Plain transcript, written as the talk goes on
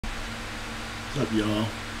What's up, y'all?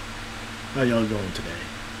 How y'all doing today?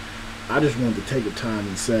 I just wanted to take the time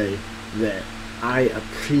and say that I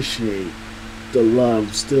appreciate the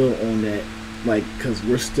love still on that, like, cause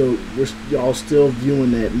y'all still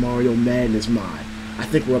viewing that Mario Madness mod. I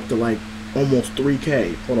think we're up to like almost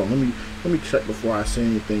 3K. Hold on, let me check before I say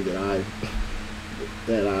anything that I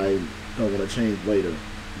don't want to change later.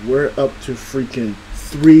 We're up to freaking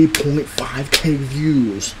 3.5K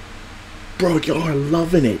views. Bro, y'all are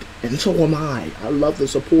loving it, and so am I. I love the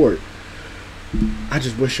support. I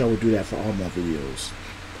just wish y'all would do that for all my videos.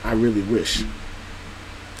 I really wish.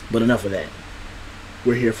 But enough of that.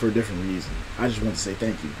 We're here for a different reason. I just want to say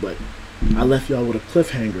thank you. But I left y'all with a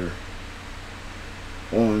cliffhanger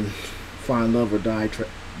on Find Love or Die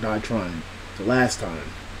Trying. The last time.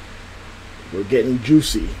 We're getting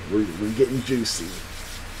juicy. We're getting juicy.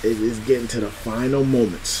 It is getting to the final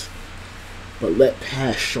moments. But let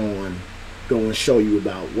past Sean go and show you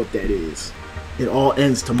about what that is. It all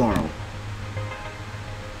ends tomorrow.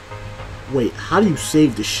 Wait, how do you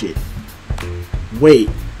save this shit? Wait,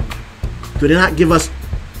 do they not give us?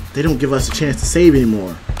 They don't give us a chance to save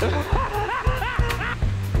anymore.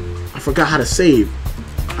 I forgot how to save.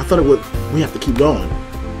 I thought it would. We have to keep going.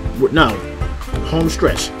 No, home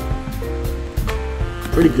stretch.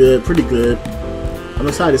 Pretty good, pretty good. I'm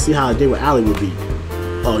excited to see how a day with Allie will be.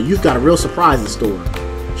 Oh, you've got a real surprise in store.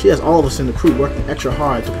 She has all of us in the crew working extra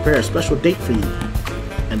hard to prepare a special date for you.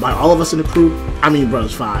 And by all of us in the crew, I mean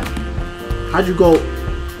Brothers 5. How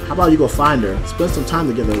about you go find her, spend some time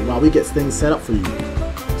together while we get things set up for you.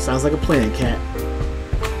 Sounds like a plan, Kat.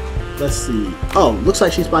 Let's see. Oh, looks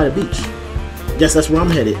like she's by the beach. Guess that's where I'm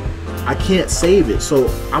headed. I can't save it, so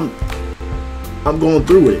I'm going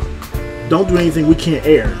through with it. Don't do anything we can't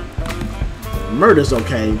air. Murder's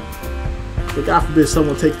okay, but God forbid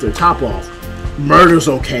someone takes their top off. Murder's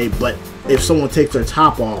okay, but if someone takes their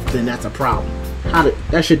top off, then that's a problem.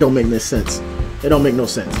 That shit don't make no sense. It don't make no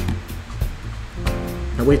sense.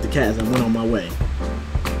 I waved to Kat as I went on my way.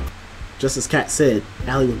 Just as Kat said,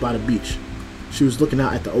 Allie was by the beach. She was looking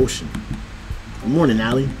out at the ocean. Good morning,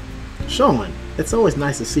 Allie. Sean, it's always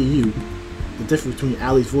nice to see you. The difference between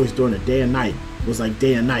Allie's voice during the day and night was like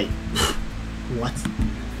day and night. What?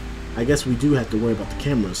 I guess we do have to worry about the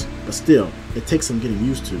cameras, but still, it takes some getting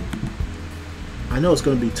used to. I know it's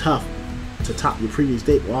going to be tough to top your previous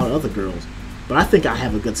date with all the other girls, but I think I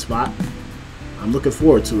have a good spot. I'm looking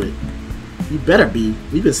forward to it. You better be.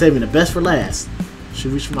 We've been saving the best for last. She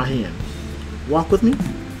reached for my hand. Walk with me?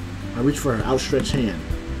 I reached for her outstretched hand.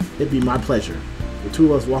 It'd be my pleasure. The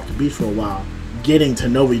two of us walked the beach for a while, getting to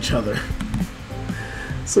know each other.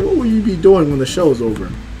 So what will you be doing when the show's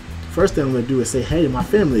over? First thing I'm going to do is say hey to my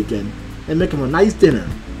family again and make them a nice dinner.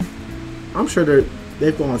 I'm sure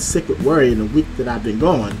they've gone sick with worry in the week that I've been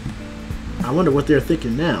gone. I wonder what they're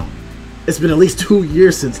thinking now. It's been at least 2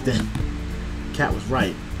 years since then. Kat was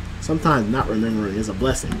right. Sometimes not remembering is a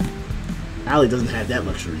blessing. Allie doesn't have that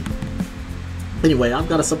luxury. Anyway, I've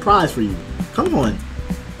got a surprise for you. Come on.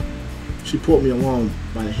 She pulled me along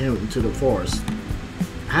by the hand into the forest.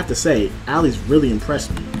 I have to say, Allie's really impressed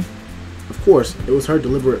me. Of course, it was her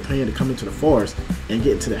deliberate plan to come into the forest and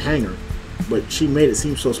get into the hangar, but she made it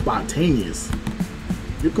seem so spontaneous.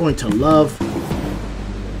 You're going to love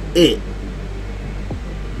it.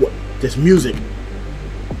 What? This music.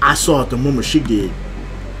 I saw it the moment she did.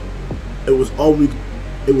 It was all we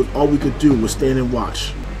could do was stand and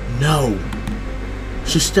watch. No.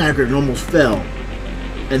 She staggered and almost fell.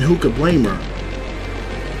 And who could blame her?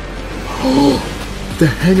 Oh, the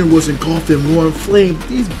hangar was engulfed in roaring flames.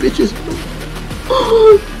 These bitches.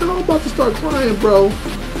 Oh, I'm about to start crying, bro.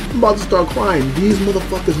 I'm about to start crying. These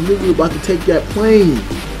motherfuckers knew we were about to take that plane.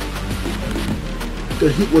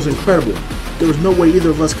 The heat was incredible. There was no way either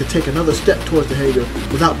of us could take another step towards the hangar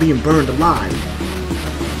without being burned alive.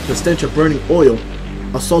 The stench of burning oil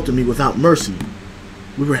assaulted me without mercy.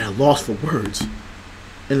 We were at a loss for words.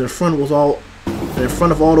 And in front of all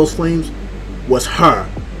those flames was her,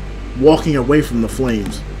 walking away from the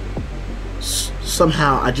flames.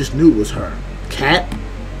 Somehow I just knew it was her. Kat?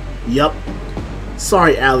 Yup.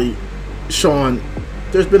 Sorry, Allie. Sean,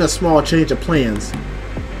 there's been a small change of plans.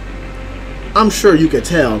 I'm sure you could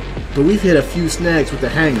tell, but we've hit a few snags with the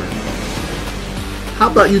hangar.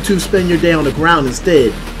 How about you two spend your day on the ground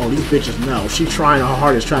instead? Oh, these bitches know. She's trying her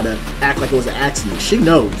hardest trying to act like it was an accident. She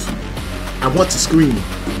knows. I want to scream.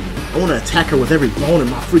 I want to attack her with every bone in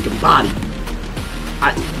my freaking body.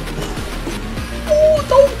 Oh,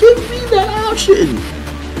 don't give me that option.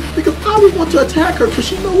 Because I would want to attack her because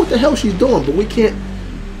she knows what the hell she's doing, but we can't.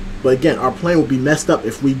 But again, our plan will be messed up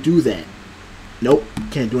if we do that. Nope,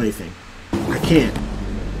 can't do anything.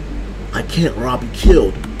 I can't or I'll be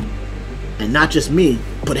killed. And not just me,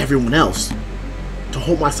 but everyone else. To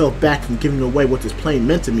hold myself back from giving away what this plane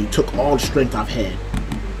meant to me took all the strength I've had.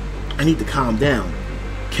 I need to calm down.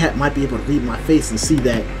 Kat might be able to read my face and see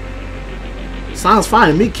that. Sounds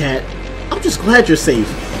fine to me, Kat. I'm just glad you're safe.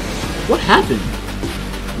 What happened?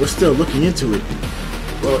 We're still looking into it.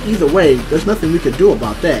 Well, either way, there's nothing we could do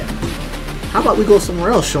about that. How about we go somewhere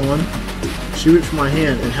else, Sean? She reached for my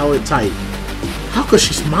hand and held it tight. How could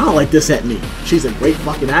she smile like this at me? She's a great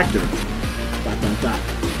fucking actor. ...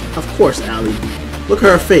 Of course, Allie. Look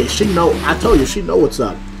at her face. She know. I told you, she know what's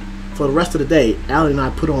up. For the rest of the day, Allie and I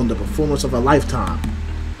put on the performance of a lifetime.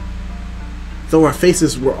 Though our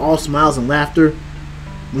faces were all smiles and laughter,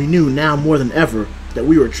 we knew now more than ever that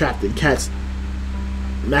we were trapped in Kat's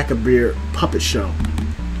macabre puppet show.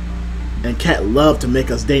 And Kat loved to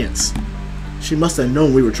make us dance. She must have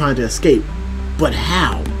known we were trying to escape. But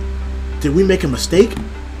how? Did we make a mistake?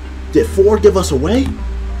 Did Ford give us away?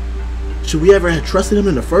 Should we ever have trusted him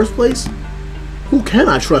in the first place? Who can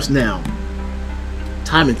I trust now?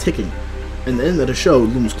 Time is ticking, and the end of the show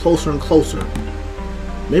looms closer and closer.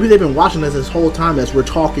 Maybe they've been watching us this whole time as we're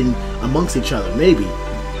talking amongst each other. Maybe.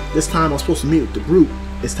 This time I'm supposed to meet with the group.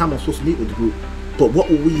 It's time I'm supposed to meet with the group. But what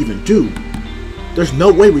will we even do? There's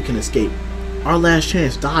no way we can escape. Our last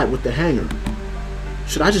chance died with the hangar.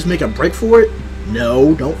 Should I just make a break for it?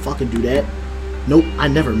 No, don't fucking do that. Nope, I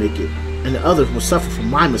never make it. And the others will suffer from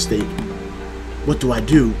my mistake. What do I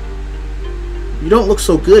do? You don't look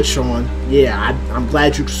so good, Sean. Yeah, I'm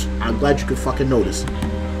glad you could fucking notice.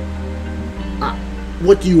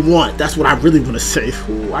 What do you want? That's what I really want to say.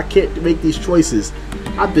 Ooh, I can't make these choices.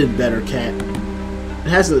 I've been better, Kat. It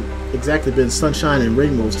hasn't exactly been sunshine and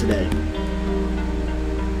rainbows today.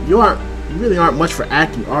 You really aren't much for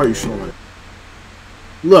acting, are you, Sean?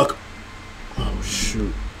 Look. Oh,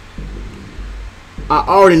 shoot. I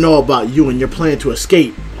already know about you and your plan to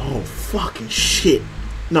escape. Oh, fucking shit.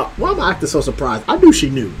 No, why am I acting so surprised? I knew she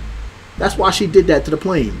knew. That's why she did that to the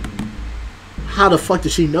plane. How the fuck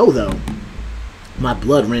did she know, though? My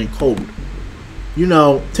blood ran cold. You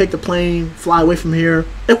know, take the plane, fly away from here.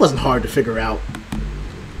 It wasn't hard to figure out.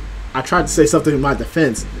 I tried to say something in my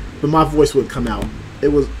defense, but my voice wouldn't come out. It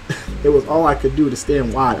was all I could do to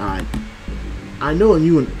stand wide-eyed. I know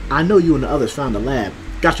you and the others found the lab,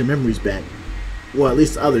 got your memories back. Well, at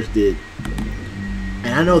least the others did.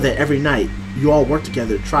 And I know that every night you all work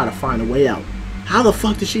together to try to find a way out. How the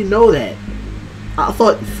fuck did she know that? I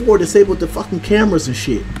thought Ford disabled the fucking cameras and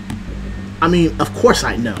shit. I mean, of course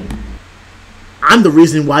I know. I'm the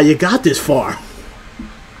reason why you got this far.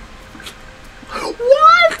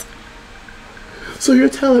 What? So you're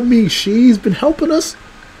telling me she's been helping us?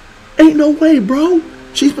 Ain't no way, bro.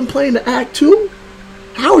 She's been playing the act too?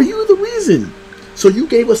 How are you the reason? So you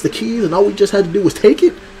gave us the keys and all we just had to do was take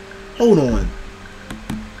it? Hold on.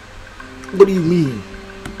 What do you mean?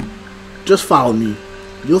 Just follow me.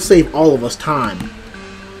 You'll save all of us time.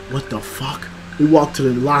 What the fuck? We walked to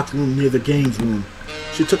the locked room near the games room.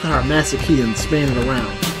 She took out her master key and span it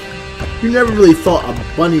around. You never really thought a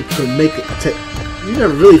bunny could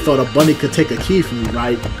take a key from you,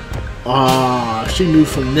 right? She knew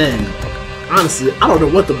from then. Honestly, I don't know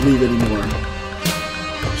what to believe anymore.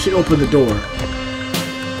 She opened the door.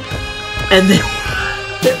 And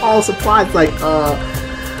they're all surprised like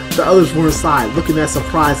the others were inside, looking as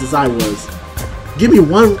surprised as I was. Give me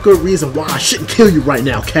one good reason why I shouldn't kill you right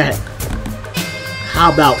now, Kat.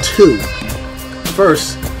 How about two?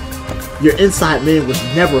 First, your inside man was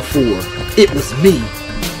never Ford. It was me.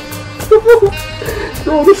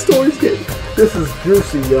 Bro, this story's getting... This is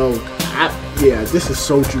juicy, yo. Yeah, this is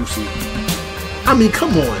so juicy. I mean,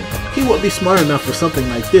 come on. He wouldn't be smart enough for something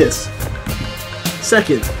like this.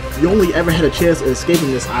 Second, you only ever had a chance at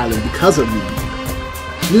escaping this island because of me.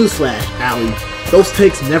 Newsflash, Allie. Those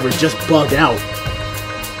takes never just bugged out.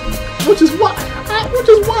 Which is why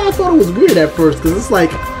I thought it was weird at first, because it's like,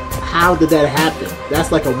 how did that happen?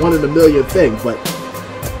 That's like a 1 in a million thing, but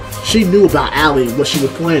she knew about Allie and what she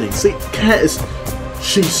was planning. See, Kat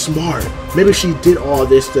she's smart. Maybe she did all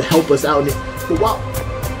this to help us out.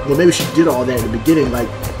 Well, maybe she did all that in the beginning, like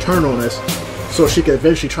turn on us, so she could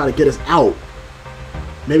eventually try to get us out.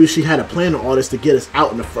 Maybe she had a plan on all this to get us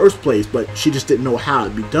out in the first place, but she just didn't know how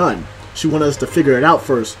it'd be done. She wanted us to figure it out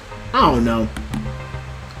first. I don't know.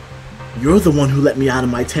 You're the one who let me out of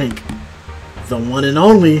my tank. The one and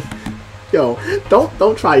only. Yo,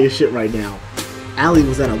 don't try your shit right now. Allie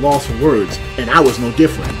was at a loss for words, and I was no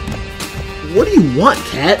different. What do you want,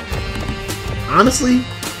 Kat? Honestly,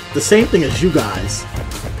 the same thing as you guys.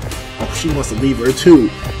 Oh, she wants to leave her too.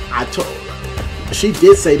 She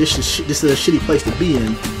did say this is a shitty place to be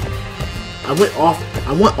in. I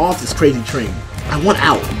want off this crazy train. I want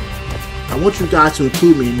out. I want you guys to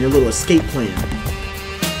include me in your little escape plan.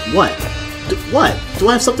 What? What? Do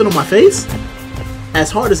I have something on my face? As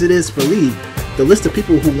hard as it is to believe, the list of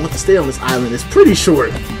people who want to stay on this island is pretty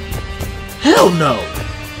short. Hell no!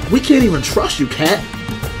 We can't even trust you, Cat.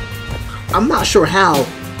 I'm not sure how,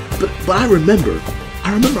 but I remember.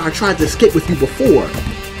 I tried to escape with you before.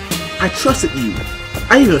 I trusted you.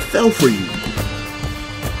 I even fell for you.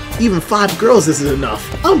 Even 5 girls isn't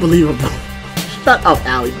enough. Unbelievable. Shut up,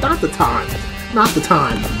 Allie. Not the time. Not the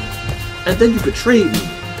time. And then you betrayed me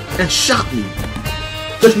and shot me.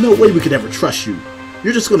 There's no way we could ever trust you.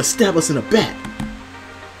 You're just gonna stab us in the back.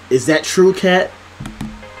 Is that true, Cat?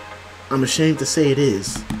 I'm ashamed to say it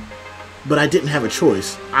is. But I didn't have a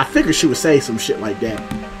choice. I figured she would say some shit like that.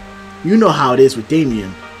 You know how it is with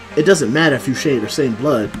Damien. It doesn't matter if you share the same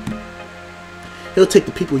blood. He'll take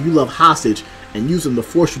the people you love hostage and use them to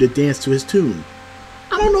force you to dance to his tune.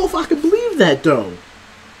 I don't know if I can believe that, though.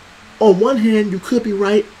 On one hand, you could be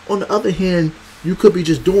right. On the other hand, you could be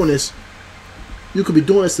just doing this. You could be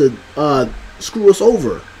doing this to screw us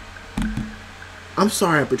over. I'm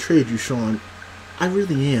sorry I betrayed you, Sean. I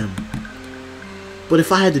really am. But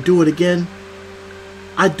if I had to do it again,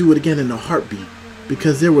 I'd do it again in a heartbeat.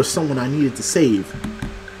 Because there was someone I needed to save.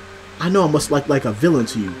 I know I must look like a villain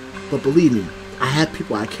to you, but believe me, I have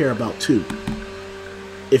people I care about too.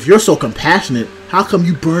 If you're so compassionate, how come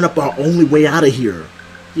you burn up our only way out of here?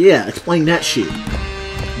 Yeah, explain that shit.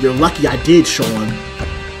 You're lucky I did, Sean.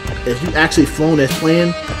 If you actually flown as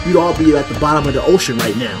planned, you'd all be at the bottom of the ocean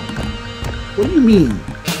right now. What do you mean?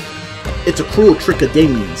 It's a cruel trick of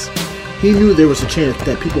Damien's. He knew there was a chance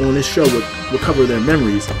that people on this show would recover their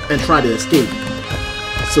memories and try to escape.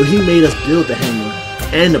 So he made us build the hangar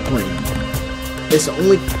and the plane.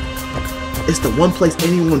 It's the one place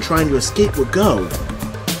anyone trying to escape would go.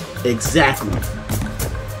 Exactly.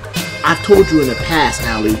 I've told you in the past,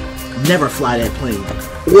 Allie, never fly that plane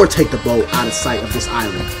or take the boat out of sight of this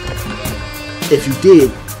island. If you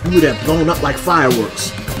did, you would have blown up like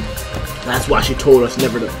fireworks. That's why she told us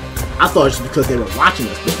never to. I thought it was because they were watching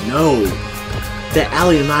us, but no. That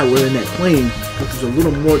Allie and I were in that plane, which was a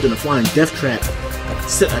little more than a flying death trap,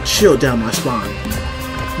 sent a chill down my spine.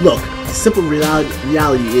 Look, the simple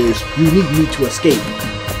reality is you need me to escape.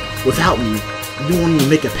 Without me, you won't even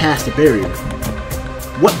make it past the barrier.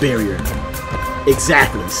 What barrier?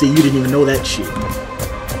 Exactly. See, you didn't even know that shit.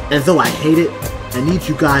 And though I hate it, I need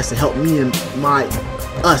you guys to help me and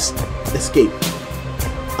us escape.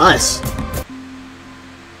 Us.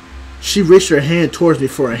 She reached her hand towards me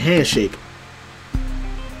for a handshake.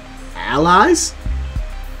 Allies?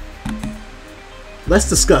 Let's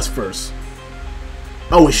discuss first.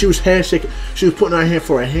 Oh, she was handshaking. She was putting her hand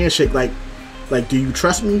for a handshake. Like, do you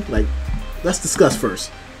trust me? Like, let's discuss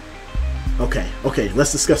first. Okay,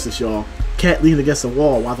 let's discuss this, y'all. Cat leaned against the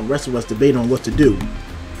wall while the rest of us debate on what to do.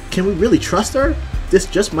 Can we really trust her? This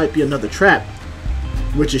just might be another trap.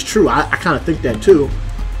 Which is true. I kind of think that too.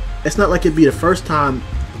 It's not like it'd be the first time.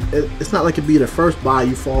 It's not like it'd be the first buy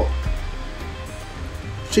you fall.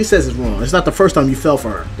 She says it's wrong. It's not the first time you fell for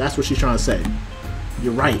her. That's what she's trying to say.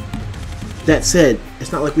 You're right. That said,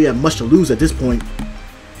 it's not like we have much to lose at this point.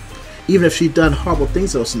 Even if she'd done horrible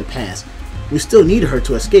things to us in the past, we still needed her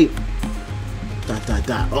to escape. ...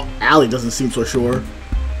 Oh, Allie doesn't seem so sure.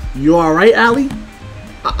 You alright, Allie?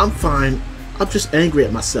 I'm fine. I'm just angry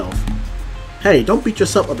at myself. Hey, don't beat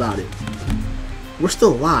yourself about it. We're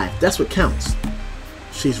still alive. That's what counts.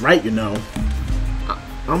 She's right, you know.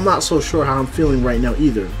 I'm not so sure how I'm feeling right now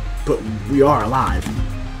either, but we are alive.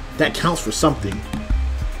 That counts for something.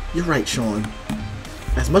 You're right, Sean.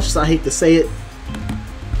 As much as I hate to say it,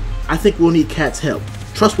 I think we'll need Kat's help,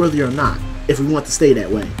 trustworthy or not, if we want to stay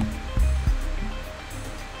that way.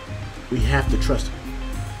 We have to trust her.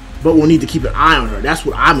 But we'll need to keep an eye on her. That's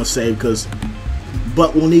what I'm going to say,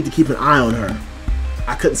 but we'll need to keep an eye on her.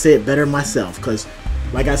 I couldn't say it better myself, because,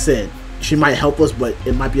 like I said, she might help us, but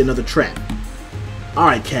it might be another trap.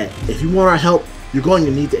 Alright, Kat, if you want our help, you're going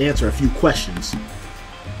to need to answer a few questions.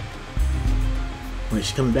 Wait, is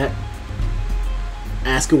she coming back?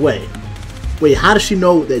 Ask away. Wait, how does she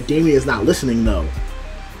know that Damien is not listening, though?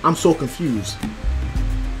 I'm so confused.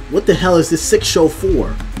 What the hell is this sick show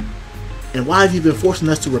for? And why have you been forcing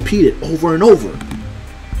us to repeat it over and over?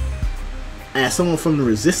 As someone from the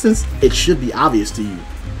Resistance, it should be obvious to you.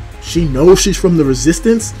 She knows she's from the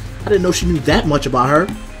Resistance? I didn't know she knew that much about her.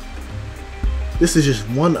 This is just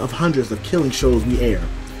one of hundreds of killing shows we air.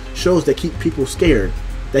 Shows that keep people scared,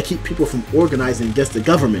 that keep people from organizing against the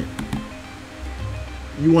government.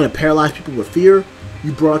 You want to paralyze people with fear?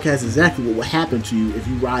 You broadcast exactly what will happen to you if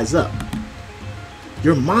you rise up.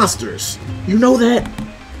 You're monsters. You know that?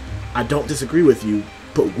 I don't disagree with you,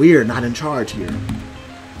 But we're not in charge here.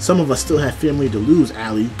 Some of us still have family to lose,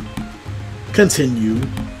 Allie. Continue.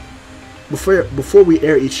 Before we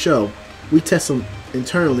air each show, we test them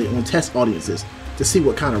internally on test audiences to see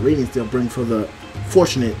what kind of ratings they'll bring for the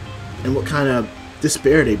fortunate and what kind of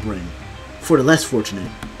despair they bring for the less fortunate.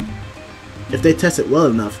 If they test it well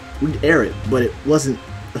enough, we'd air it, but it wasn't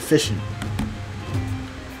efficient.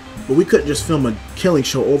 But we couldn't just film a killing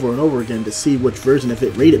show over and over again to see which version of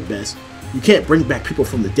it rated best. You can't bring back people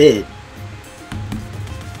from the dead.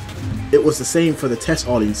 It was the same for the test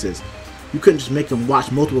audiences. You couldn't just make them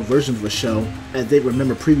watch multiple versions of a show as they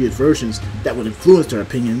remember previous versions that would influence their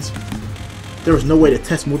opinions. There was no way to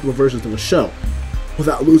test multiple versions of a show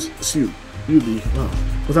without losing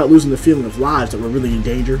the feeling of lives that were really in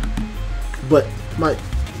danger. But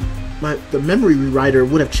the memory rewriter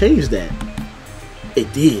would have changed that.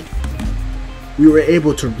 It did. We were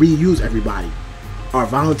able to reuse everybody. Our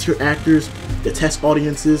volunteer actors, the test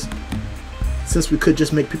audiences. Since we could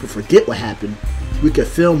just make people forget what happened, we could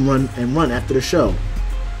film, run after the show,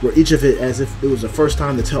 where each of it as if it was the first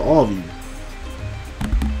time to tell all of you.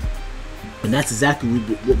 And that's exactly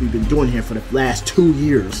what we've been doing here for the last 2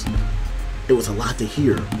 years. It was a lot to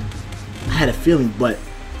hear. I had a feeling, but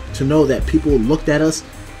to know that people looked at us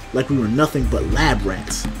like we were nothing but lab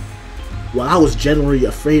rats. While I was generally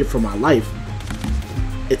afraid for my life,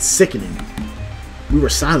 it's sickening. We were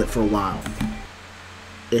silent for a while.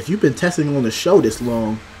 If you've been testing on the show this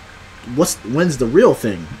long, when's the real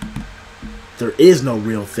thing? There is no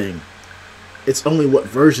real thing. It's only what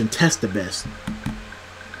version tests the best.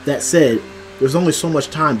 That said, there's only so much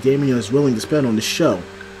time Damien is willing to spend on the show,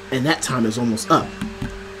 and that time is almost up.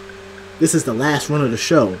 This is the last run of the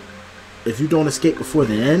show. If you don't escape before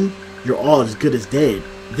the end, you're all as good as dead.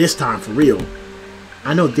 This time for real.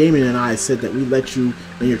 I know Damien and I said that we let you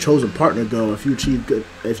and your chosen partner go if you achieve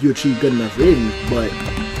good enough ratings, but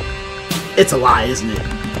it's a lie, isn't it?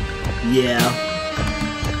 Yeah.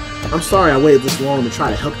 I'm sorry I waited this long to try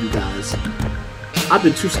to help you guys. I've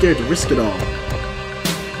been too scared to risk it all.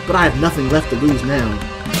 But I have nothing left to lose now.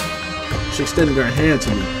 She extended her hand to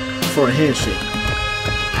me for a handshake.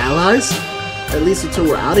 Allies? At least until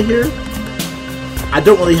we're out of here? I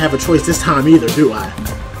don't really have a choice this time either, do I?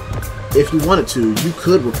 If you wanted to, you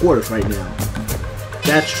could report us right now.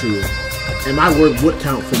 That's true. And my word would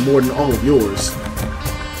count for more than all of yours.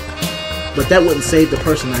 But that wouldn't save the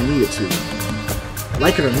person I needed to.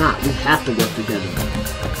 Like it or not, we have to work together.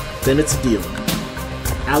 Then it's a deal.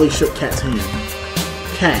 Allie shook Kat's hand.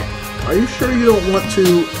 Kat, are you sure you don't want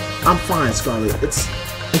to? I'm fine, Scarlet. It's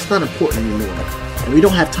not important anymore. And we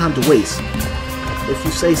don't have time to waste. If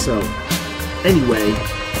you say so. Anyway,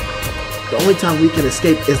 the only time we can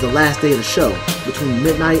escape is the last day of the show, between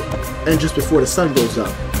midnight and just before the sun goes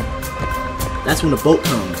up. That's when the boat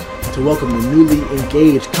comes to welcome the newly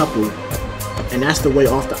engaged couple, and that's the way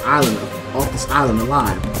off this island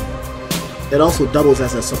alive. It also doubles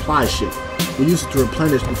as a supply ship. We use it to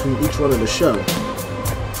replenish between each run of the show.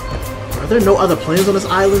 Are there no other planes on this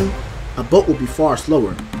island? A boat would be far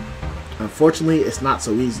slower. Unfortunately, it's not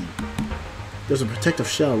so easy. There's a protective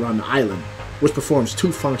shell around the island, which performs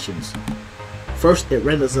two functions. First, it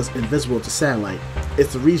renders us invisible to satellite.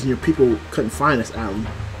 It's the reason your people couldn't find us, Allie.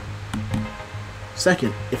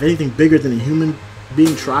 Second, if anything bigger than a human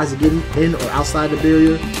being tries to get in or outside the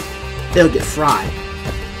barrier, it'll get fried,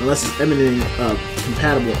 unless it's emanating a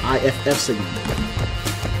compatible IFF signal.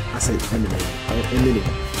 I said emitting.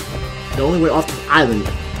 The only way off the island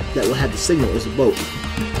that will have the signal is a boat.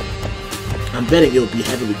 I'm betting it will be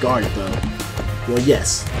heavily guarded, though. Well,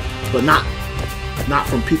 yes, but not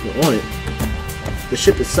from people on it. The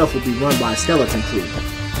ship itself will be run by a skeleton crew.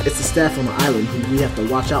 It's the staff on the island who we have to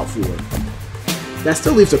watch out for. That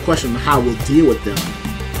still leaves a question of how we'll deal with them.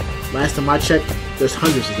 Last time I checked, there's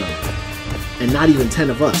hundreds of them, and not even 10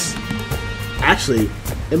 of us. Actually,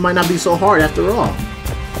 it might not be so hard after all.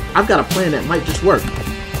 I've got a plan that might just work.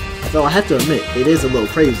 Though I have to admit, it is a little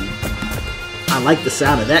crazy. I like the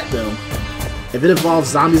sound of that though. If it involves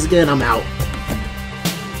zombies again, I'm out.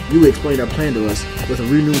 You explained our plan to us with a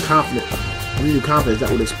renewed confidence that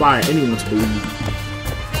would inspire anyone to believe.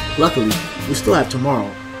 Luckily, we still have tomorrow,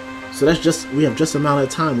 so we have just the amount of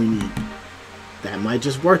time we need. That might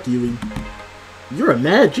just work, Yui. You're a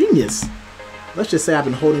mad genius. Let's just say I've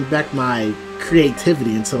been holding back my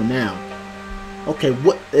creativity until now. Okay,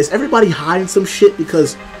 what is everybody hiding some shit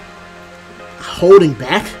because holding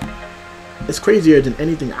back? It's crazier than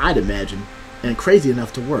anything I'd imagine, and crazy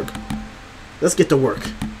enough to work. Let's get to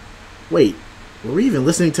work. Wait, were we even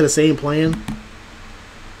listening to the same plan?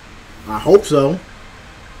 I hope so.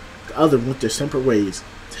 The others went their separate ways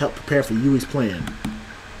to help prepare for Yui's plan.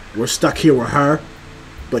 We're stuck here with her.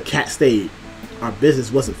 But Kat stayed. Our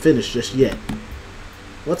business wasn't finished just yet.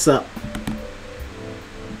 What's up?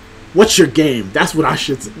 What's your game? That's what I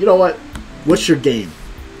should say. You know what? What's your game?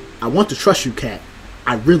 I want to trust you, Kat.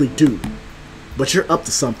 I really do. But you're up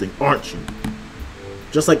to something, aren't you?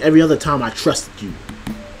 Just like every other time I trusted you.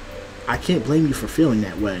 I can't blame you for feeling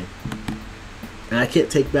that way. And I can't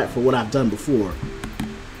take back for what I've done before.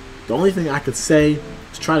 The only thing I could say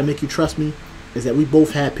to try to make you trust me is that we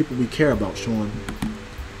both have people we care about, Sean.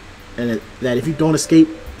 And that if you don't escape,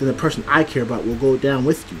 then the person I care about will go down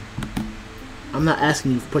with you. I'm not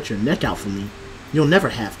asking you to put your neck out for me. You'll never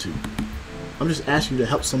have to. I'm just asking you to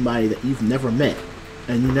help somebody that you've never met,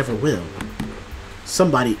 and you never will.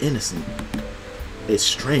 Somebody innocent. It's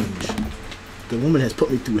strange. The woman has put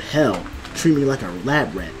me through hell, treat me like a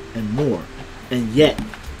lab rat, and more. And yet,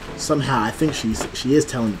 somehow I think she is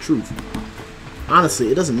telling the truth. Honestly,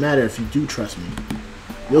 it doesn't matter if you do trust me.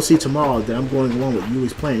 You'll see tomorrow that I'm going along with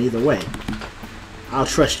Yui's plan either way. I'll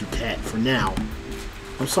trust you, Kat, for now.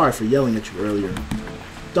 I'm sorry for yelling at you earlier.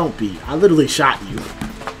 Don't be. I literally shot you.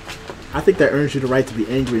 I think that earns you the right to be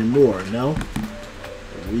angry and more, no?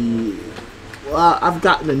 Well, I've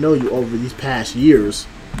gotten to know you over these past years.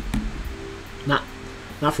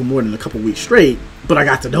 Not for more than a couple weeks straight, but I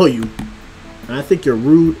got to know you. And I think you're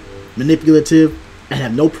rude, manipulative, and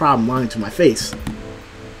have no problem lying to my face.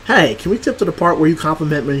 Hey, can we tip to the part where you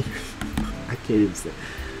compliment me? I can't even say.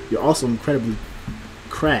 You're also incredibly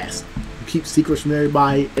crass. You keep secrets from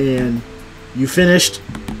everybody, and you finished.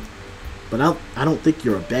 But I don't think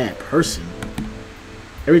you're a bad person.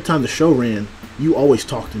 Every time the show ran, you always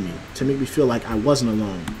talked to me to make me feel like I wasn't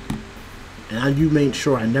alone. And you made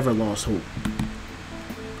sure I never lost hope.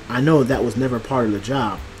 I know that was never part of the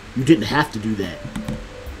job. You didn't have to do that.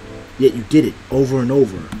 Yet you did it over and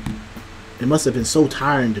over. It must have been so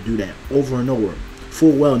tiring to do that over and over,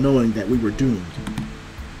 full well knowing that we were doomed.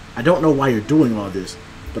 I don't know why you're doing all this,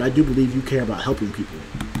 but I do believe you care about helping people.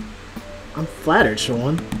 I'm flattered,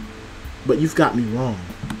 Sean, but you've got me wrong.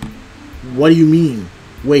 What do you mean?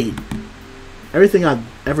 Wait. Everything I've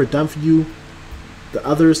ever done for you, the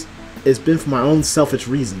others, it's been for my own selfish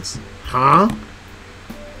reasons. Huh?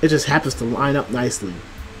 It just happens to line up nicely.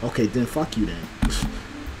 Okay, then fuck you then.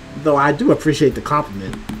 Though I do appreciate the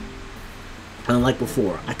compliment. Unlike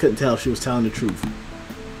before, I couldn't tell if she was telling the truth.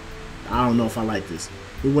 I don't know if I like this.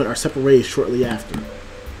 We went our separate ways shortly after.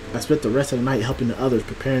 I spent the rest of the night helping the others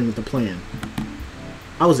preparing with the plan.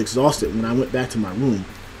 I was exhausted when I went back to my room,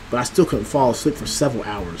 but I still couldn't fall asleep for several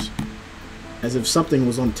hours. As if something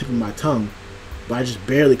was on the tip of my tongue, but I just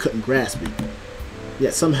barely couldn't grasp it.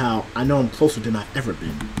 Yet somehow, I know I'm closer than I've ever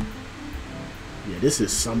been. Yeah, this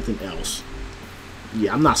is something else.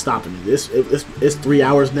 Yeah, I'm not stopping it. It's 3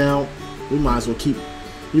 hours now. We might as well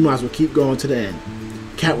keep going to the end.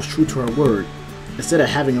 Kat was true to her word. Instead of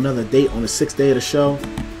having another date on the 6th day of the show,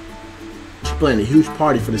 she planned a huge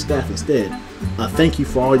party for the staff instead. A thank you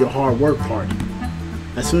for all your hard work party.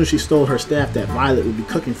 As soon as she told her staff that Violet would be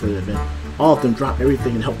cooking for the event, all of them dropped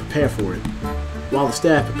everything and helped prepare for it. While the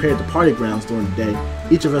staff prepared the party grounds during the day,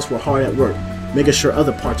 each of us were hard at work, making sure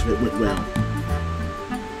other parts of it went well.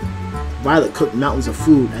 Violet cooked mountains of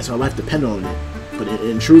food as her life depended on it, but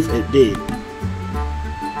in truth, it did.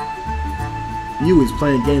 Yui was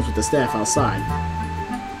playing games with the staff outside.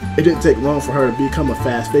 It didn't take long for her to become a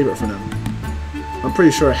fast favorite for them. I'm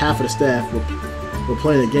pretty sure half of the staff were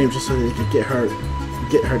playing the game just so they could get her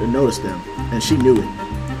to notice them, and she knew it.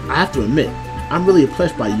 I have to admit, I'm really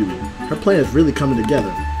impressed by Yui. Her plan is really coming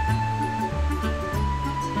together.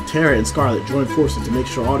 Tara and Scarlett joined forces to make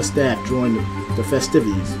sure all the staff joined the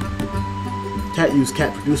festivities. Kat used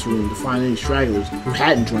Cat Producer Room to find any stragglers who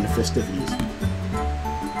hadn't joined the festivities.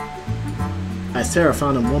 As Tara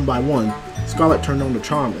found them one by one, Scarlett turned on the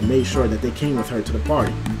charm and made sure that they came with her to the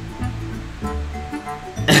party.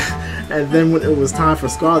 And then when it was time for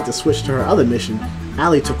Scarlett to switch to her other mission,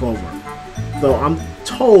 Allie took over. Though I'm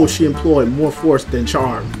told she employed more force than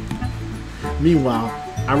charm. Meanwhile,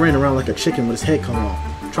 I ran around like a chicken with his head cut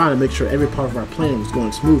off, trying to make sure every part of our plan was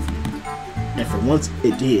going smoothly. And for once,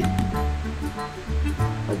 it did.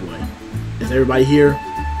 Oh boy. Is everybody here?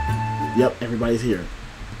 Yep, everybody's here.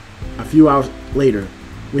 A few hours later,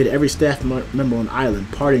 we had every staff member on the island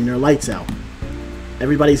partying their lights out.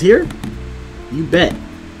 Everybody's here? You bet.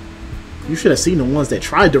 You should have seen the ones that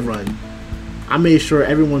tried to run. I made sure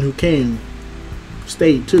everyone who came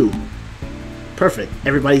stayed too. Perfect.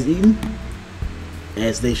 Everybody's eating?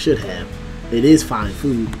 As they should have. It is fine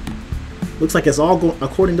food. Looks like it's all going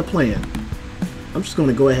according to plan. I'm just going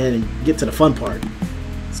to go ahead and get to the fun part.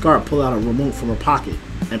 Scarlett pulled out a remote from her pocket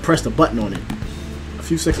and pressed a button on it. A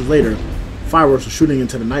few seconds later, fireworks were shooting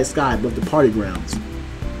into the night sky above the party grounds.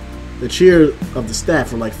 The cheers of the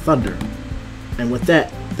staff were like thunder. And with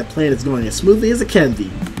that, the plan is going as smoothly as it can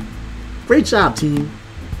be. Great job, team.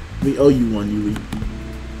 We owe you one, Yui.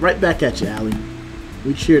 Right back at you, Allie.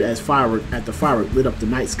 We cheered as the firework lit up the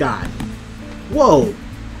night sky. Whoa!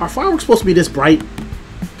 Are fireworks supposed to be this bright?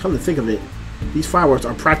 Come to think of it, these fireworks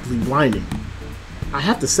are practically blinding. I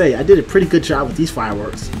have to say, I did a pretty good job with these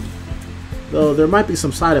fireworks. Though there might be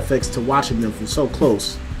some side effects to watching them from so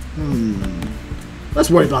close. Let's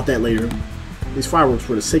worry about that later. These fireworks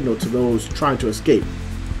were the signal to those trying to escape.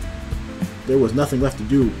 There was nothing left to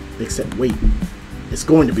do except wait. It's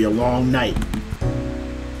going to be a long night.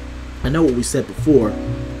 I know what we said before,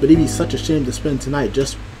 but it'd be such a shame to spend tonight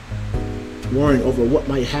just worrying over what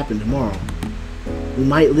might happen tomorrow. We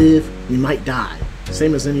might live, we might die,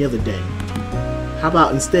 same as any other day. How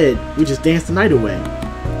about instead, we just dance the night away?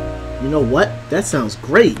 You know what? That sounds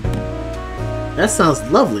great. That sounds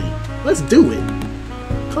lovely. Let's do it.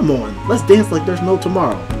 Come on, let's dance like there's no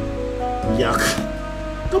tomorrow.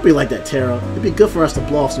 Yuck. Don't be like that, Tara. It'd be good for us to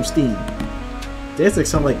blow off some steam. Dancing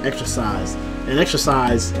sounds like exercise. And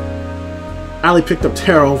exercise, Allie picked up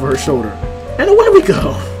Tara over her shoulder. And away we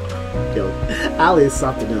go. Yo, Allie is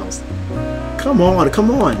something else. Come on,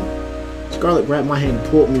 come on. Scarlett grabbed my hand and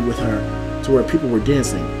pulled me with her to where people were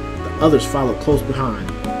dancing. The others followed close behind.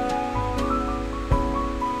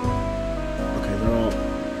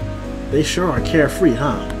 Okay, they sure are carefree,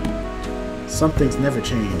 huh? Some things never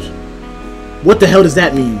change. What the hell does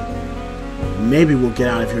that mean? Maybe we'll get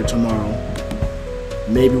out of here tomorrow.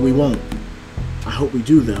 Maybe we won't. I hope we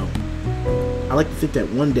do, though. I like to think that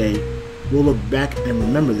one day we'll look back and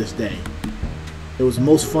remember this day. It was the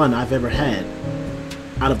most fun I've ever had.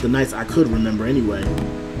 Out of the nights I could remember anyway.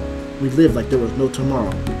 We lived like there was no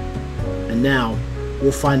tomorrow. And now,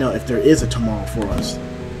 we'll find out if there is a tomorrow for us.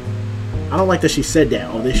 I don't like that she said that.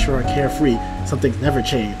 Oh, they sure are carefree. Some things never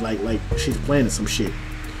change. Like she's planning some shit.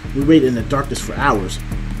 We waited in the darkness for hours,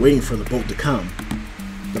 waiting for the boat to come.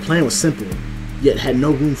 The plan was simple, yet had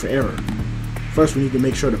no room for error. First, we need to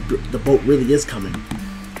make sure the boat really is coming.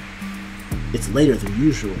 It's later than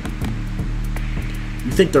usual.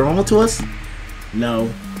 You think they're on to us?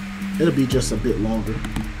 No, it'll be just a bit longer.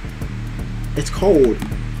 It's cold.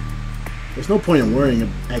 There's no point in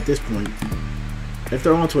worrying at this point. If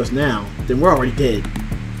they're on to us now, then we're already dead.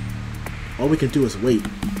 All we can do is wait. ...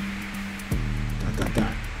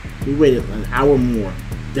 We waited an hour more,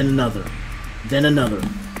 then another, then another.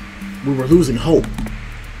 We were losing hope. ...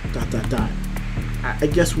 I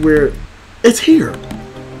guess it's here!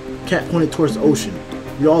 Kat pointed towards the ocean.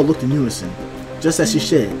 We all looked in unison. Just as she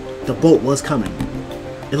said, the boat was coming.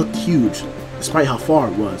 It looked huge, despite how far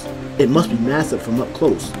it was. It must be massive from up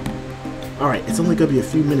close. Alright, it's only gonna be a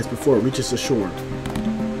few minutes before it reaches the shore.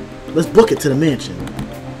 Let's book it to the mansion.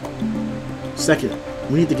 Second,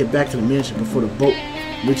 we need to get back to the mansion before the boat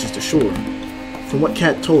reaches the shore. From what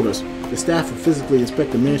Kat told us, the staff will physically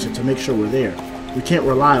inspect the mansion to make sure we're there. We can't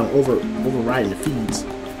rely on overriding the feeds.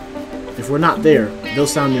 If we're not there, they'll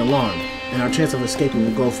sound the alarm, and our chance of escaping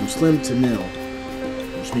will go from slim to nil,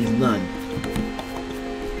 which means none.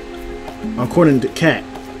 According to Kat,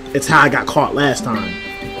 it's how I got caught last time.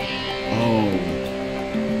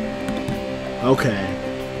 Oh. Okay.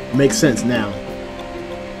 Makes sense now.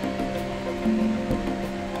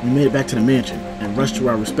 We made it back to the mansion and rushed to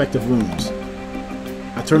our respective rooms.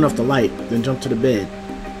 I turned off the light, then jumped to the bed,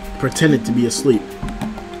 pretended to be asleep.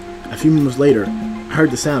 A few moments later, I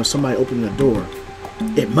heard the sound of somebody opening the door.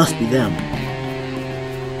 It must be them.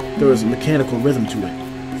 There was a mechanical rhythm to it.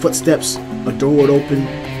 Footsteps, a door would open,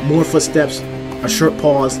 more footsteps, a short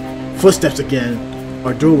pause, footsteps again,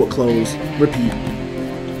 our door would close, repeat.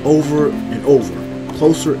 Over and over,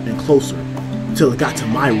 closer and closer, until it got to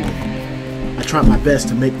my room. I tried my best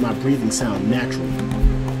to make my breathing sound natural. ...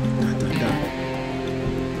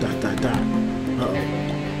 Uh-oh.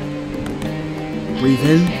 Breathe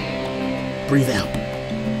in, breathe out.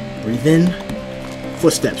 Breathe in,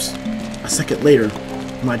 footsteps. A second later,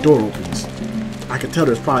 my door opens. I can tell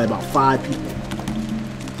there's probably about 5 people.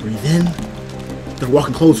 Breathe in, they're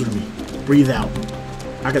walking closer to me. Breathe out.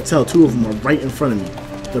 I can tell 2 of them are right in front of me.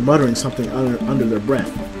 They're muttering something under their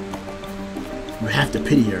breath. You have to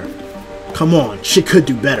pity her. Come on, she could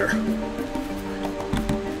do better.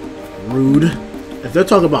 Rude. If they're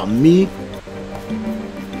talking about me,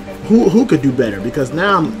 who could do better? Because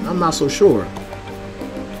now I'm not so sure.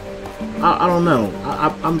 I don't know.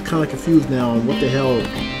 I'm kind of confused now on what the hell.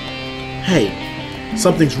 Hey,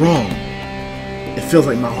 something's wrong. It feels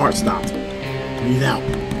like my heart stopped. Breathe out.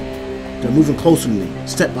 They're moving closer to me,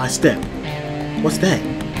 step by step. What's that?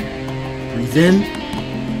 Breathe in.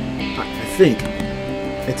 I think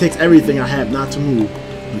it takes everything I have not to move.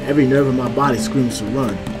 and every nerve in my body screams to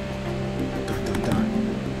run. Dot, dot, dot.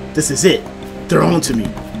 This is it. They're on to me.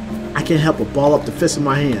 I can't help but ball up the fist in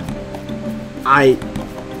my hand.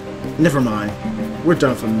 Never mind. We're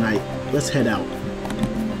done for the night. Let's head out.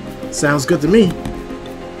 Sounds good to me.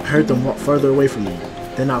 I heard them walk further away from me,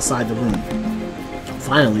 then outside the room.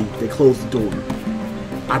 Finally, they closed the door.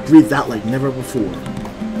 I breathed out like never before.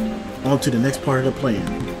 On to the next part of the plan.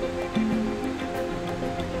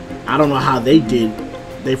 I don't know how they did.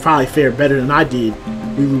 They probably fared better than I did.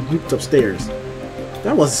 We regrouped upstairs.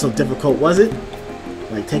 That wasn't so difficult, was it?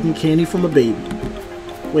 Like taking candy from a baby.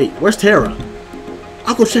 Wait, where's Tara?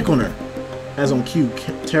 I'll go check on her. As on cue,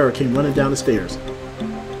 Tara came running down the stairs.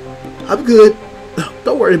 I'm good.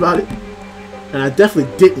 Don't worry about it. And I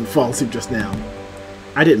definitely didn't fall asleep just now.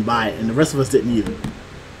 I didn't buy it, and the rest of us didn't either.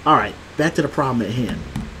 Alright, back to the problem at hand.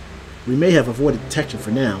 We may have avoided detection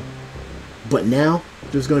for now, but now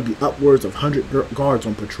there's going to be upwards of 100 guards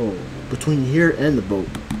on patrol between here and the boat.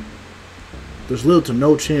 There's little to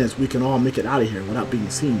no chance we can all make it out of here without being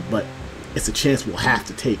seen, but it's a chance we'll have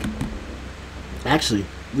to take. Actually,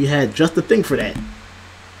 we had just the thing for that,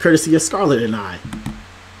 courtesy of Scarlett and I.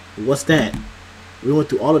 What's that? We went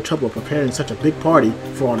through all the trouble of preparing such a big party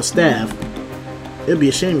for all the staff. It'd be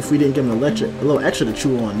a shame if we didn't give them a little extra to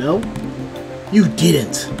chew on, no? You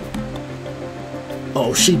didn't!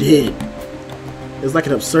 Oh, she did. It's like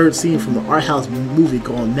an absurd scene from an art house movie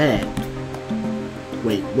gone mad.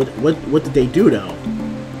 Wait, what did they do though?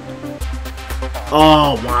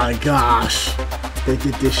 Oh my gosh. They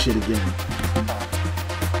did this shit again.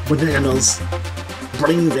 Bananas.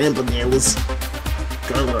 Brains and bananas.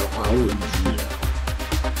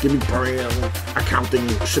 Give me brain. Accounting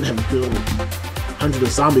should have killed. Hundreds of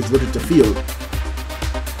zombies littered the field.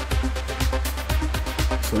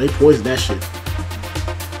 So they poisoned that shit.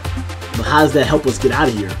 But how does that help us get out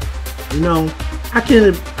of here? You know, I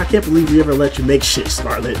can't believe we ever let you make shit,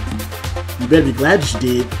 Scarlett. You better be glad that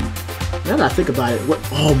you did. Now that I think about it,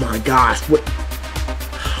 oh my gosh,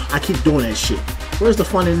 I keep doing that shit. Where's the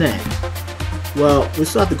fun in that? Well, we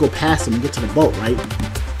still have to go past them and get to the boat, right?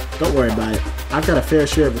 Don't worry about it. I've got a fair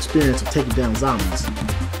share of experience of taking down zombies.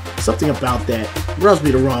 Something about that rubs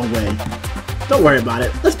me the wrong way. Don't worry about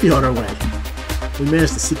it. Let's be on our way. We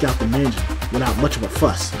managed to seek out the mansion without much of a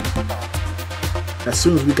fuss. As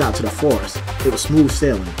soon as we got to the forest, it was smooth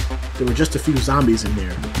sailing. There were just a few zombies in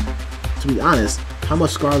there. To be honest, how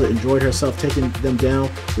much Scarlett enjoyed herself taking them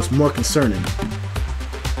down was more concerning.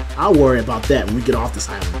 I'll worry about that when we get off this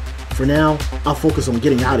island. For now, I'll focus on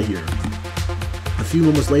getting out of here. A few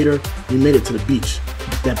moments later, we made it to the beach.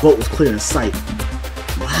 That boat was clear in sight.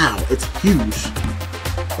 Wow, it's huge.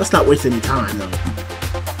 Let's not waste any time, though.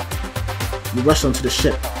 We rushed onto the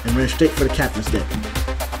ship and ran straight for the captain's deck.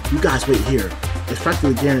 You guys wait here. It's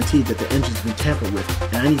practically guaranteed that the engine's been tampered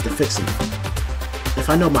with, and I need to fix it. If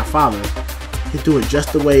I know my father, he'd do it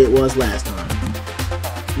just the way it was last time.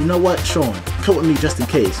 You know what, Sean? Come with me just in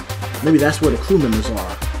case. Maybe that's where the crew members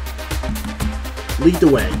are. Lead the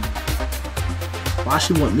way. Why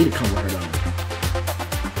she want me to come with her, though?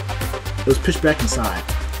 It was pitch black inside.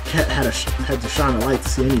 Cat had to shine a light to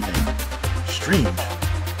see anything. Strange.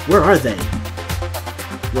 Where are they?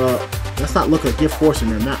 Well, let's not look like gift horse in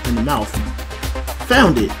the mouth.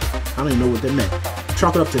 Found it! I don't even know what that meant.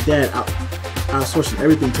 Chalk it up to Dad outsourcing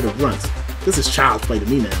everything to the grunts. This is child's play to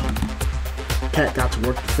me now. Pat got to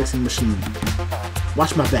work fixing the machine.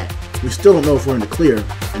 Watch my back. We still don't know if we're in the clear,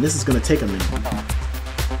 and this is going to take a minute.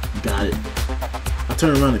 Got it. I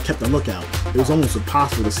turned around and kept a lookout. It was almost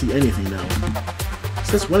impossible to see anything now.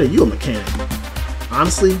 Since when are you a mechanic?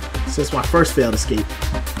 Honestly, since my first failed escape.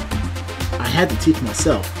 I had to teach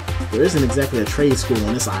myself. There isn't exactly a trade school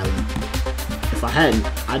on this island. If I hadn't,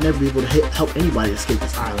 I'd never be able to help anybody escape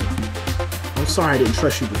this island. I'm sorry I didn't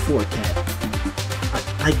trust you before, Cat.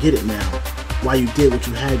 I get it now, why you did what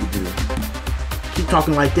you had to do. Keep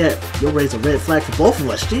talking like that, you'll raise a red flag for both of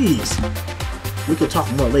us, jeez. We can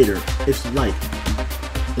talk more later, if you like.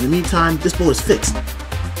 In the meantime, this boat is fixed.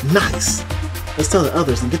 Nice! Let's tell the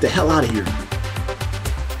others and get the hell out of here.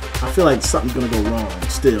 I feel like something's gonna go wrong,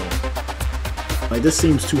 still. Like, this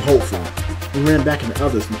seems too hopeful. We ran back to the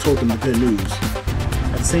others and told them the good news.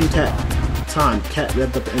 At the same time, Cat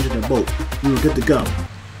revved up the engine of the boat. We were good to go.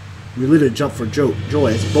 We literally jumped for joy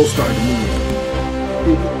as the boat started to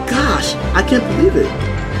move. Gosh, I can't believe it.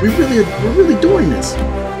 We're really doing this.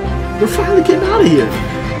 We're finally getting out of here.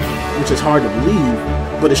 Which is hard to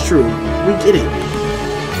believe, but it's true. We did it.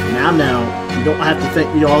 Now, you don't have to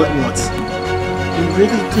thank me all at once. We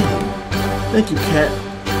really did. Thank you, Cat.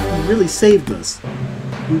 You really saved us.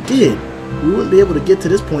 You did. We wouldn't be able to get to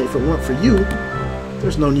this point if it weren't for you.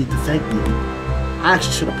 There's no need to thank me. I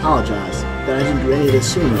actually should apologize that I didn't do any of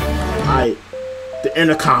this sooner. The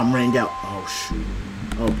intercom rang out. Oh, shoot.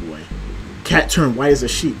 Oh, boy. Cat turned white as a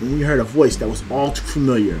sheet when we heard a voice that was all too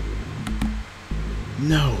familiar.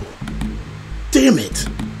 No. Damn it.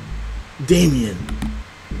 Damien.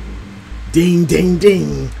 Ding, ding,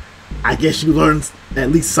 ding. I guess you learned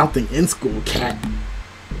at least something in school, Cat.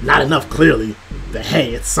 Not enough, clearly, but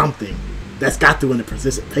hey, it's something. That's got through in the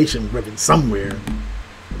participation ribbon somewhere.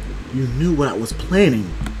 You knew what I was planning.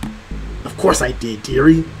 Of course I did,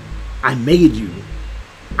 dearie. I made you.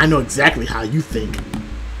 I know exactly how you think.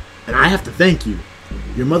 And I have to thank you.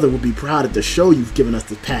 Your mother will be proud of the show you've given us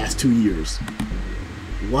the past 2 years.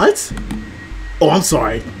 What? Oh, I'm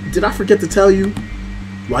sorry. Did I forget to tell you?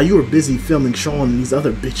 While you were busy filming Sean and these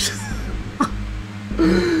other bitches.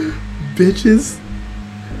 Bitches?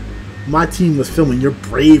 My team was filming your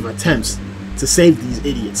brave attempts to save these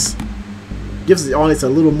idiots. Gives the audience a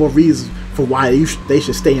little more reason for why they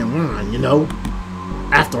should stay in line, you know?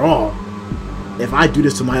 After all, if I do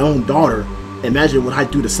this to my own daughter, imagine what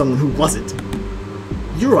I'd do to someone who wasn't.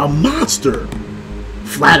 You're a monster!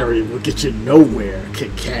 Flattery will get you nowhere,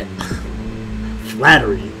 Kit Kat.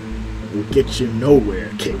 Flattery will get you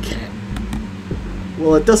nowhere, Kit Kat.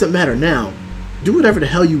 Well, it doesn't matter now. Do whatever the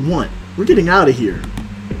hell you want. We're getting out of here.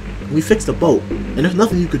 We fixed the boat, and there's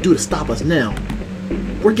nothing you could do to stop us now.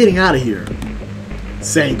 We're getting out of here.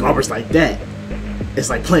 Saying garbage like that, it's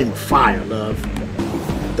like playing with fire, love.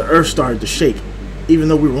 The earth started to shake. Even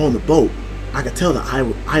though we were on the boat, I could tell the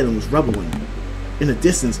island was rumbling. In the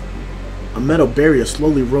distance, a metal barrier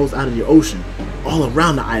slowly rose out of the ocean, all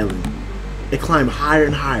around the island. It climbed higher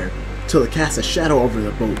and higher, till it cast a shadow over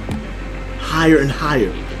the boat. Higher and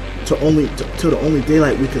higher, till the only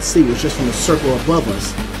daylight we could see was just from the circle above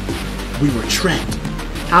us. We were trapped.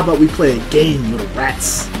 How about we play a game, little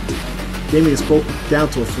rats? Damien spoke down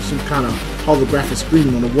to us for some kind of holographic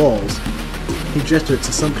screening on the walls. He gestured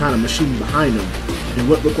to some kind of machine behind him, in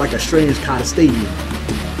what looked like a strange kind of stadium.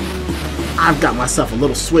 I've got myself a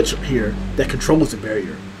little switch here that controls the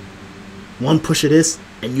barrier. One push of this,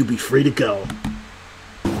 and you'll be free to go.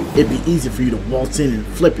 It'd be easy for you to waltz in and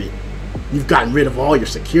flip it. You've gotten rid of all your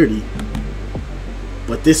security.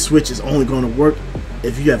 But this switch is only going to work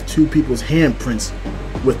if you have two people's handprints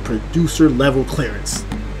with producer level clearance.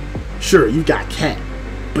 Sure, you got Cat,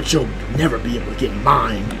 but you'll never be able to get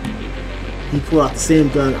mine. He pulled out the same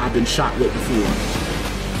gun I've been shot with before.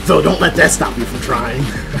 So don't let that stop you from trying.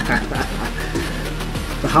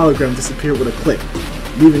 The hologram disappeared with a click,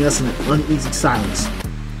 leaving us in an uneasy silence.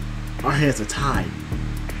 Our hands are tied.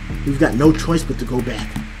 We've got no choice but to go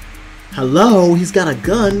back. Hello, he's got a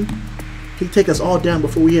gun. He'd take us all down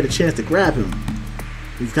before we had a chance to grab him.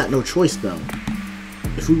 We've got no choice though.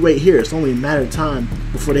 If we wait here, it's only a matter of time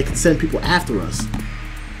before they can send people after us.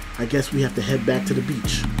 I guess we have to head back to the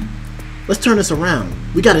beach. Let's turn this around.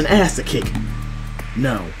 We got an ass to kick.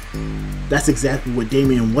 No. That's exactly what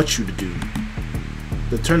Damien wants you to do.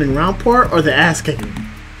 The turning around part or the ass kicking?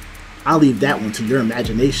 I'll leave that one to your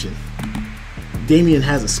imagination. Damien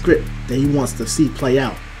has a script that he wants to see play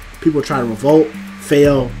out. People try to revolt,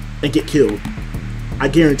 fail, and get killed. I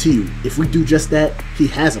guarantee you, if we do just that, he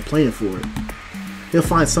has a plan for it. He'll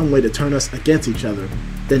find some way to turn us against each other,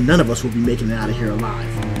 then none of us will be making it out of here alive.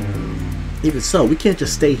 Even so, we can't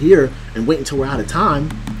just stay here and wait until we're out of time.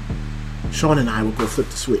 Sean and I will go flip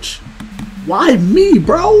the switch. Why me,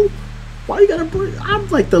 bro? Why you gotta bring... I'm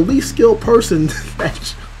like the least skilled person.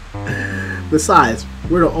 Besides,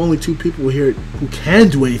 we're the only two people here who can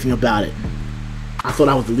do anything about it. I thought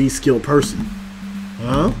I was the least skilled person.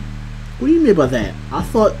 Huh? What do you mean by that? I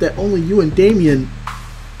thought that only you and Damien...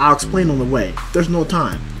 I'll explain on the way. There's no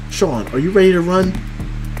time. Sean, are you ready to run?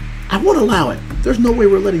 I won't allow it. There's no way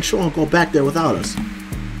we're letting Sean go back there without us.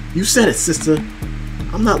 You said it, sister.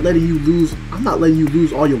 I'm not letting you lose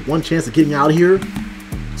all your one chance of getting out of here.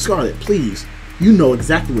 Scarlet, please. You know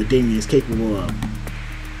exactly what Damien is capable of.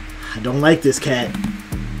 I don't like this, Cat.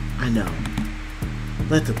 I know.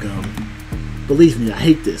 Let them go. Believe me, I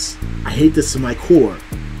hate this. I hate this to my core.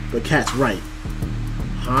 But Cat's right.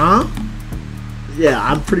 Huh? Yeah,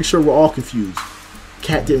 I'm pretty sure we're all confused.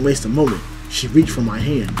 Cat didn't waste a moment. She reached for my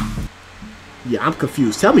hand. Yeah, I'm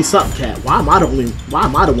confused. Tell me something, Cat. Why am I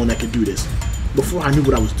the one that can do this? Before I knew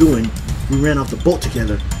what I was doing, we ran off the boat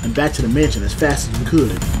together and back to the mansion as fast as we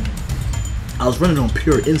could. I was running on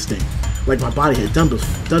pure instinct, like my body had done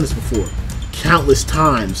this before, countless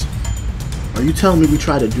times. Are you telling me we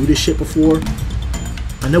tried to do this shit before?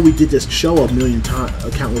 I know we did this show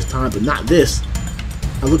countless times, but not this.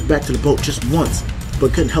 I looked back to the boat just once,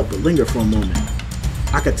 but couldn't help but linger for a moment.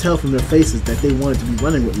 I could tell from their faces that they wanted to be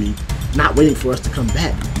running with me, not waiting for us to come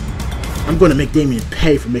back. I'm going to make Damien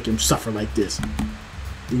pay for making him suffer like this.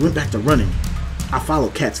 We went back to running. I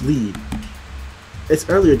followed Kat's lead. It's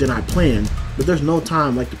earlier than I planned, but there's no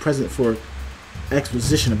time like the present for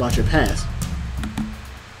exposition about your past.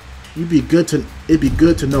 It'd be good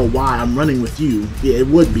to know why I'm running with you. Yeah, it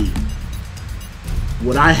would be.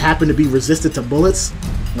 Would I happen to be resistant to bullets?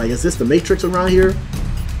 Like, is this the Matrix around here?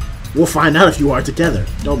 We'll find out if you are together.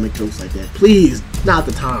 Don't make jokes like that. Please, not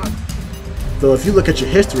the time. Though if you look at your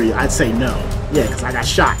history, I'd say no. Yeah, because I got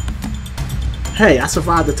shot. Hey, I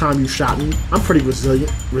survived the time you shot me. I'm pretty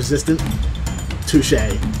resistant.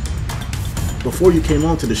 Touché. Before you came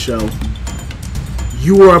onto the show,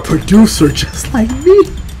 you were a producer just like me.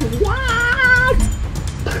 What?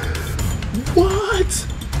 What?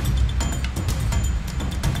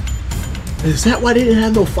 Is that why they didn't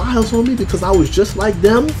have no files on me? Because I was just like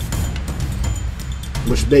them?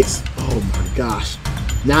 Which makes, oh my gosh.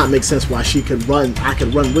 Now it makes sense why she could run, I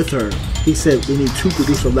could run with her. He said we need 2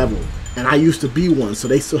 producer level. And I used to be one, so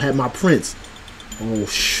they still had my prints. Oh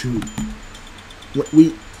shoot.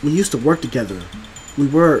 We used to work together. We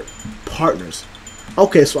were partners.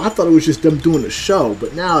 Okay, so I thought it was just them doing the show,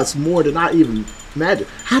 but now it's more than I even imagined.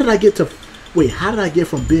 How did I get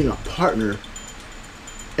from being a partner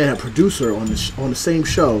and a producer on the same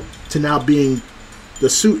show to now being the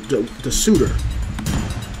suitor?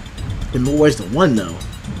 In more ways than one, though.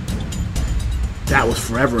 That was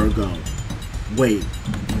forever ago. Wait.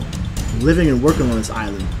 Living and working on this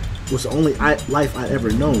island was the only life I'd ever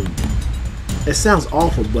known. It sounds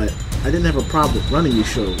awful, but I didn't have a problem with running these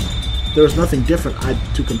shows. There was nothing different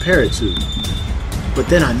to compare it to. But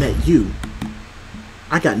then I met you.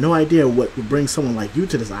 I got no idea what would bring someone like you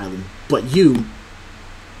to this island, but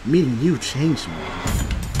meeting you changed me.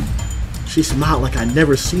 She smiled like I'd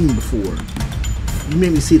never seen before. You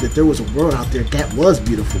made me see that there was a world out there that was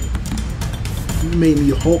beautiful. You made me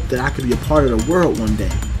hope that I could be a part of the world one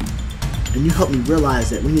day. And you helped me realize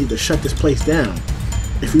that we needed to shut this place down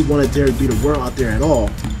if we wanted there to be the world out there at all.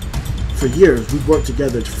 For years, we worked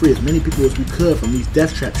together to free as many people as we could from these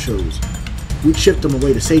death trap shows. We shipped them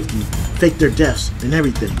away to safety, faked their deaths and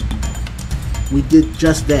everything. We did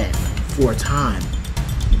just that for a time.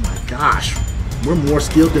 Oh my gosh, we're more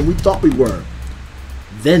skilled than we thought we were.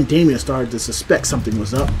 Then Damien started to suspect something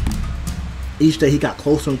was up. Each day he got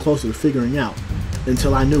closer and closer to figuring out,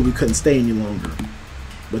 until I knew we couldn't stay any longer.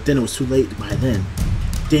 But then it was too late by then.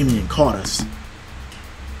 Damien caught us.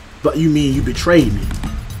 But you mean you betrayed me?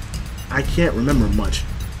 I can't remember much,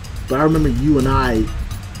 but I remember you and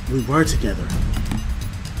we were together.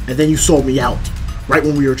 And then you sold me out, right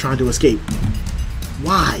when we were trying to escape.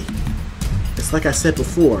 Why? It's like I said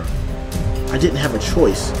before, I didn't have a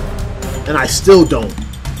choice, and I still don't.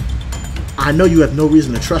 I know you have no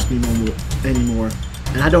reason to trust me anymore,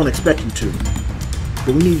 and I don't expect you to.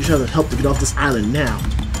 But we need each other's help to get off this island now.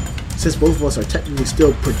 Since both of us are technically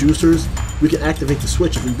still producers, we can activate the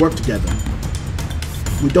switch if we work together.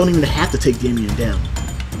 We don't even have to take Damien down,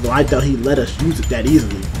 though I doubt he'd let us use it that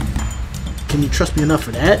easily. Can you trust me enough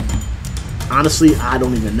for that? Honestly, I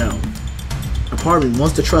don't even know. A part of me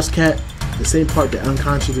wants to trust Kat, the same part that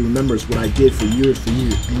unconsciously remembers what I did for years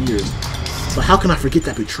and years. But how can I forget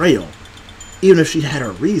that betrayal? Even if she had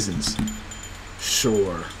her reasons.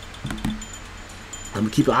 Sure. I'm gonna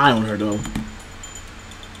keep an eye on her though.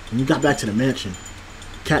 When we got back to the mansion,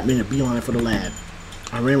 Kat made a beeline for the lab.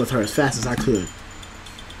 I ran with her as fast as I could.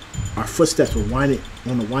 Our footsteps were winding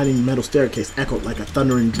on the winding metal staircase echoed like a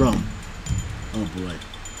thundering drum. Oh boy.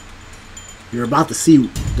 You're about to see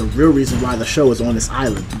the real reason why the show is on this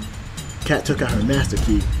island. Kat took out her master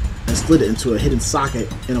key and slid it into a hidden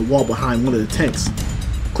socket in a wall behind one of the tanks.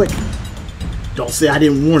 Click. Don't say I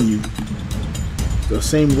didn't warn you. The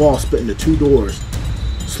same wall split into 2 doors,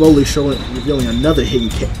 slowly revealing another hidden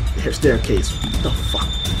staircase. What the fuck?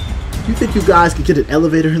 You think you guys could get an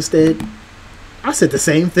elevator instead? I said the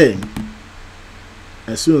same thing.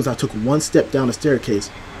 As soon as I took one step down the staircase,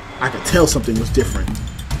 I could tell something was different.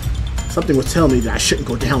 Something was telling me that I shouldn't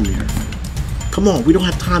go down there. Come on, we don't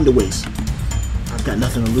have time to waste. I've got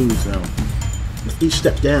nothing to lose though. With each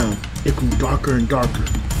step down, it grew darker and darker.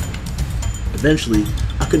 Eventually,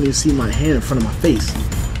 I couldn't even see my hand in front of my face.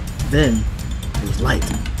 Then, it was light.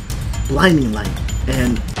 Blinding light.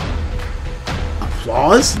 And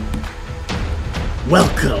applause?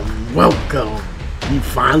 Welcome, welcome. You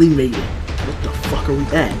finally made it. What the fuck are we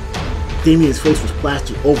at? Damien's face was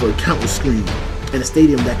plastered over a countless screen in a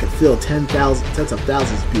stadium that could fill tens of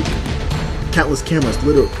thousands of people. Countless cameras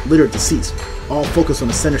littered the seats, all focused on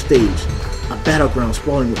the center stage, a battleground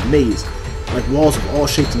sprawling with maze, like walls of all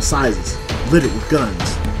shapes and sizes, littered with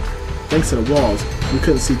guns. Thanks to the walls, we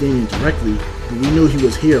couldn't see Damien directly, but we knew he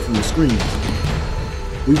was here from the screens.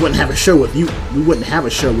 We wouldn't have a show with you. We wouldn't have a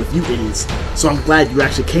show with you idiots. So I'm glad you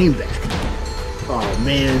actually came back. Oh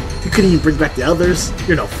man, you couldn't even bring back the others.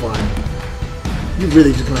 You're no fun. You're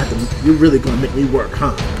really gonna make me work,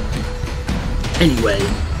 huh? Anyway,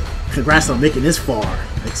 congrats on making this far,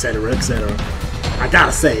 etc., etc. I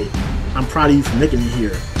gotta say, I'm proud of you for making it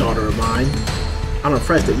here, daughter of mine. I'm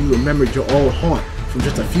impressed that you remembered your old haunt from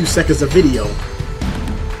just a few seconds of video.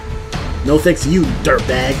 No thanks to you,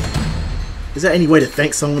 dirtbag. Is there any way to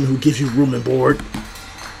thank someone who gives you room and board?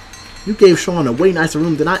 You gave Sean a way nicer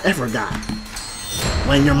room than I ever got.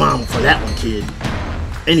 Blame your mom for that one, kid.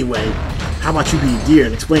 Anyway, how about you be a dear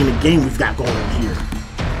and explain the game we've got going on here?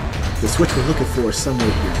 The switch we're looking for is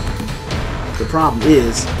somewhere here. The problem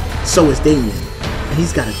is, so is Damien, and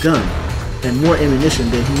he's got a gun, and more ammunition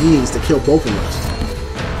than he needs to kill both of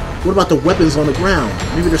us. What about the weapons on the ground?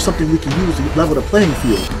 Maybe there's something we can use to level the playing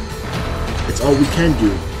field. It's all we can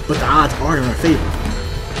do, but the odds aren't in our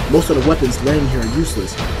favor. Most of the weapons laying here are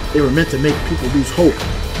useless. They were meant to make people lose hope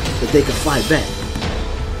that they could fight back.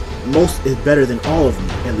 Most is better than all of them,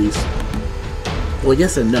 at least. Well,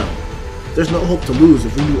 yes and no. There's no hope to lose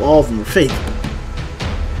if we knew all of them were fake.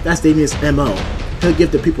 That's Damien's MO. He'll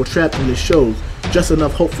give the people trapped in his shows just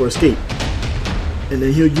enough hope for escape, and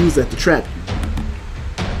then he'll use that to trap you.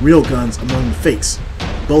 Real guns among the fakes.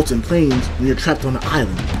 Boats and planes when you're trapped on an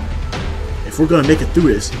island. If we're gonna make it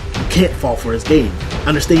through this, you can't fall for his game.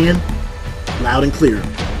 Understand? Loud and clear.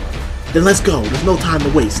 Then let's go. There's no time to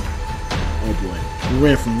waste. Oh boy. We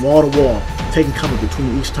ran from wall to wall, taking cover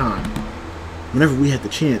between each time. Whenever we had the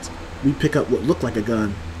chance, we'd pick up what looked like a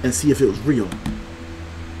gun and see if it was real.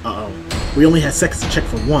 Uh-oh. We only had seconds to check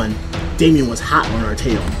for one. Damien was hot on our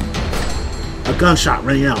tail. A gunshot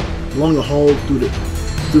rang out, blowing a hole through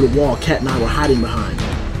the wall Cat and I were hiding behind.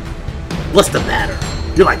 What's the matter?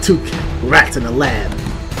 You're like two rats in a lab.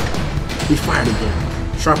 He fired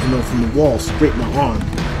again, sharp enough from the wall to scrape my arm.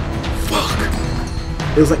 Fuck!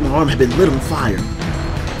 It was like my arm had been lit on fire.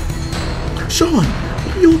 Sean,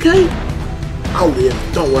 are you okay? I'll live,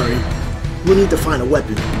 don't worry. We need to find a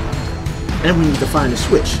weapon. And we need to find a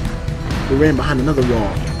switch. We ran behind another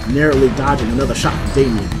wall, narrowly dodging another shot from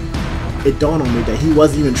Damien. It dawned on me that he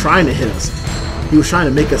wasn't even trying to hit us. He was trying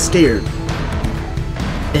to make us scared.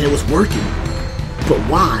 And it was working. But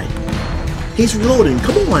why? He's reloading,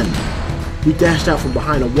 come on! We dashed out from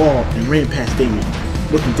behind a wall and ran past Damien,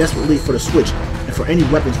 looking desperately for the switch and for any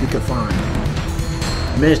weapons we could find.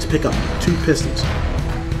 I managed to pick up 2 pistols.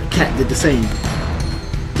 The Cat did the same.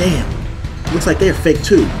 Damn, looks like they're fake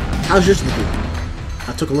too. How's yours looking?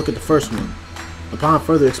 I took a look at the first one. Upon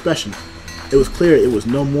further inspection, it was clear it was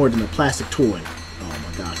no more than a plastic toy. Oh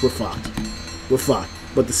my gosh, we're fucked. We're fucked.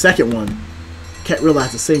 But the second one, Cat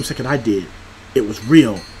realized the same second I did. It was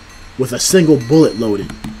real, with a single bullet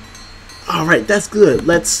loaded. Alright, that's good.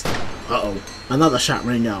 Let's... Uh-oh. Another shot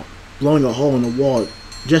rang out, blowing a hole in the wall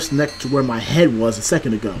just next to where my head was a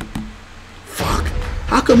second ago. Fuck.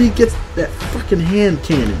 How come he gets that fucking hand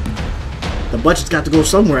cannon? The budget's got to go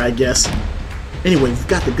somewhere, I guess. Anyway, we've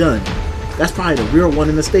got the gun. That's probably the real one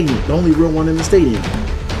in the stadium. The only real one in the stadium.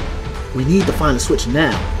 We need to find a switch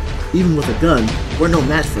now. Even with a gun, we're no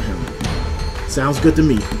match for him. Sounds good to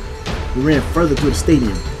me. We ran further through the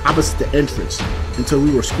stadium, opposite the entrance, until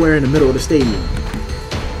we were square in the middle of the stadium.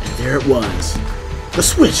 And there it was. The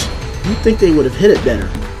switch! You'd think they would have hit it better.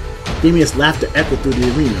 Damien's laughter echoed through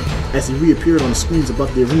the arena, as he reappeared on the screens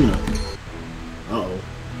above the arena. Uh-oh.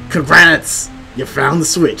 Congrats! You found the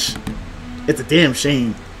switch. It's a damn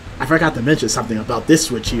shame. I forgot to mention something about this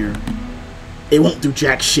switch here. It won't do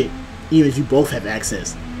jack shit, even if you both have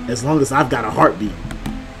access, as long as I've got a heartbeat.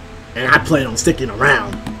 And I plan on sticking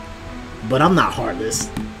around. But I'm not heartless.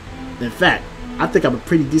 In fact, I think I'm a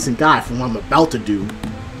pretty decent guy for what I'm about to do.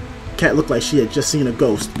 Cat looked like she had just seen a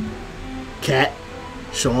ghost. Cat,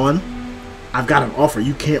 Sean, I've got an offer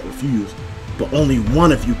you can't refuse, but only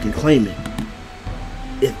one of you can claim it.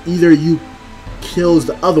 If either you kills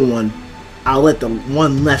the other one, I'll let the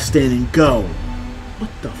one left standing go. What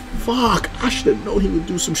the fuck? I should have known he would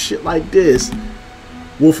do some shit like this.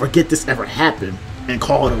 We'll forget this ever happened and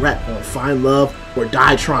call it a wrap on find love or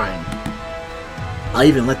die trying. I'll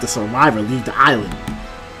even let the survivor leave the island.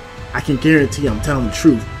 I can guarantee I'm telling the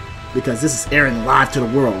truth because this is airing live to the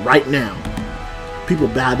world right now. People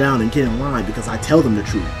bow down and get in line because I tell them the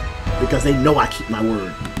truth, because they know I keep my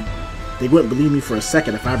word. They wouldn't believe me for a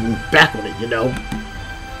second if I ever went back on it, you know?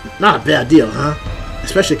 Not a bad deal, huh?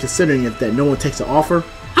 Especially considering if that no one takes the offer,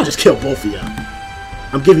 I'll just kill both of you.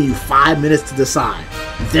 I'm giving you 5 minutes to decide,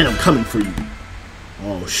 and then I'm coming for you.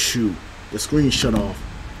 Oh shoot, the screen shut off.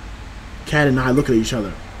 Cat and I look at each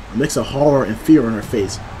other. a mix of horror and fear on her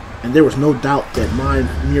face, and there was no doubt that mine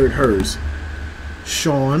mirrored hers.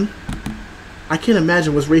 Sean, I can't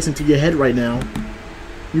imagine what's racing through your head right now.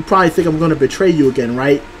 You probably think I'm going to betray you again,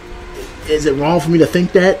 right? Is it wrong for me to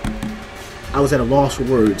think that? I was at a loss for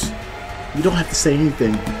words. You don't have to say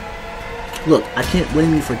anything. Look, I can't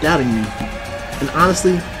blame you for doubting me. And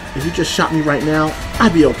honestly, if you just shot me right now,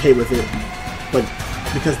 I'd be okay with it. But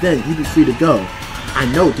because then you'd be free to go. I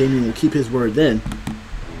know Damien will keep his word then.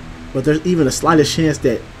 But there's even a slightest chance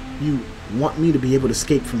that you want me to be able to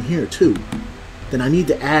escape from here too. Then I need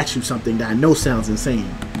to ask you something that I know sounds insane.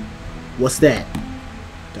 What's that? ...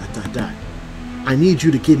 I need you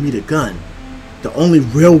to give me the gun. The only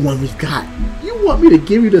real one we've got. You want me to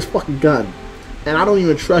give you this fucking gun. And I don't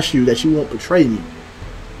even trust you that you won't betray me.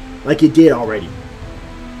 Like you did already.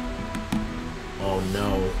 Oh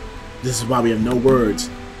no. This is why we have no words.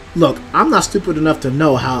 Look, I'm not stupid enough to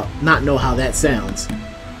not know how that sounds.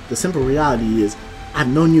 The simple reality is, I've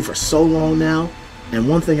known you for so long now, and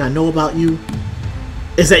one thing I know about you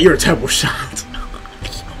is that you're a terrible shot.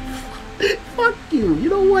 Fuck you. You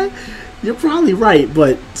know what? You're probably right,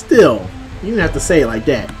 but still, you didn't have to say it like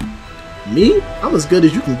that. Me? I'm as good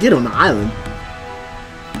as you can get on the island.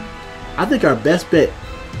 I think I'm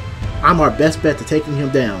our best bet to taking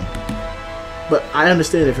him down. But I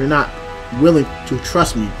understand if you're not willing to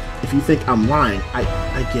trust me, if you think I'm lying,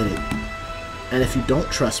 I get it. And if you don't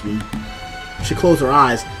trust me, she closed her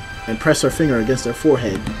eyes and pressed her finger against her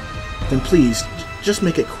forehead. Then please, just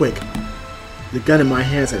make it quick. The gun in my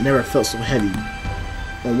hands had never felt so heavy.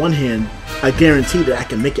 On one hand, I guarantee that I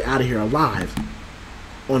can make it out of here alive.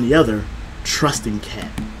 On the other, trusting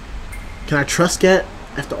Kat. Can I trust Kat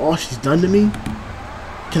after all she's done to me?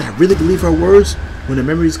 Can I really believe her words when the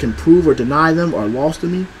memories can prove or deny them are lost to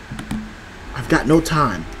me? I've got no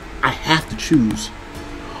time. I have to choose.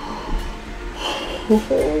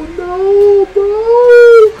 Oh no,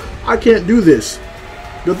 bro! I can't do this.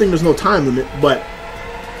 Good thing there's no time limit, but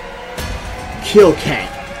kill Kat.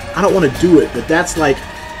 I don't want to do it, but that's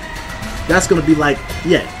gonna be like,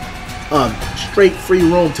 yeah, straight free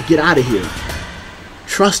roam to get out of here.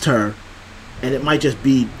 Trust her, and it might just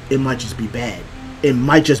be bad. It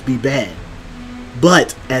might just be bad.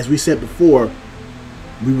 But as we said before,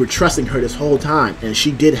 we were trusting her this whole time, and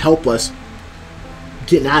she did help us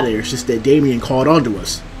getting out of there. It's just that Damien called onto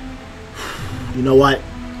us. You know what?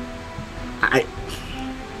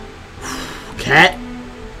 Kat,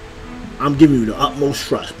 I'm giving you the utmost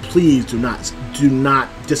trust. Please do not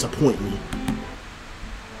disappoint me.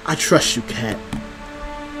 I trust you, Kat.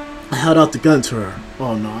 I held out the gun to her.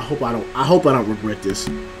 Oh no, I hope I don't regret this.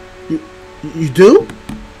 You do?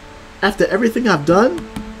 After everything I've done?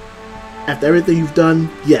 After everything you've done,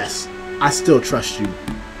 yes, I still trust you.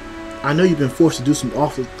 I know you've been forced to do some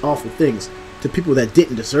awful things to people that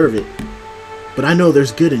didn't deserve it, but I know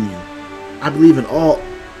there's good in you. I believe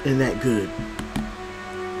in that good.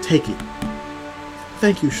 Take it.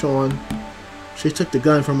 Thank you, Sean. She took the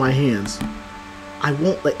gun from my hands. I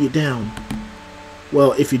won't let you down.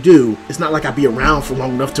 Well, if you do, it's not like I'll be around for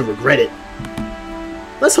long enough to regret it.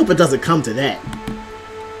 Let's hope it doesn't come to that.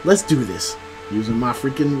 Let's do this. Using my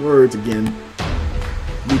freaking words again.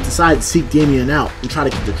 We decided to seek Damien out and try to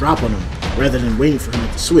get the drop on him, rather than waiting for him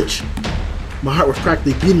to switch. My heart was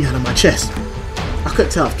practically beating out of my chest. I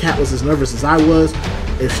couldn't tell if Kat was as nervous as I was.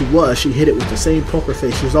 If she was, she hit it with the same poker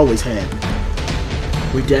face she's always had.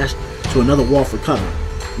 We dashed to another wall for cover,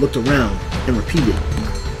 looked around, and repeated.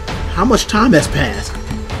 How much time has passed?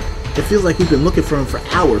 It feels like we've been looking for him for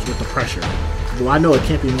hours with the pressure, though I know it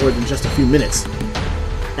can't be more than just a few minutes.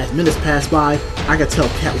 As minutes passed by, I could tell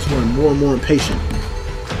Kat was growing more and more impatient.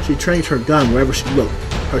 She trained her gun wherever she looked,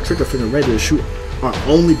 her trigger finger ready to shoot our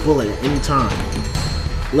only bullet at any time.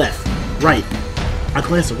 Left, right. I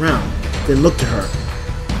glanced around, then looked to her,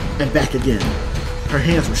 and back again. Her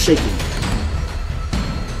hands were shaking.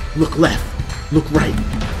 Look left, look right.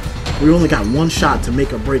 We only got one shot to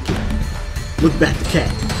make or break it. Look back to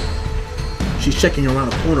Kat. She's checking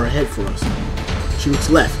around a corner ahead for us. She looks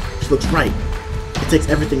left, she looks right. It takes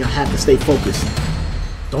everything I have to stay focused.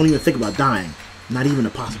 Don't even think about dying. Not even a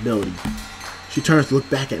possibility. She turns to look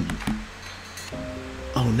back at me.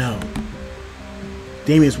 Oh no.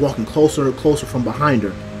 Damien's walking closer and closer from behind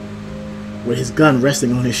her, with his gun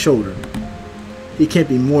resting on his shoulder. He can't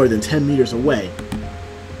be more than 10 meters away.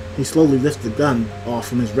 He slowly lifts the gun off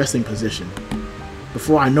from his resting position.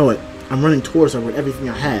 Before I know it, I'm running towards her with everything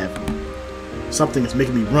I have. Something is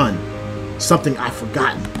making me run. Something I've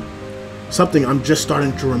forgotten. Something I'm just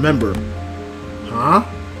starting to remember. Huh?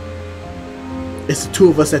 It's the two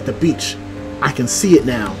of us at the beach. I can see it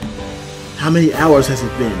now. How many hours has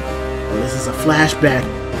it been? Well, this is a flashback.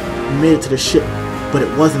 We made it to the ship, but it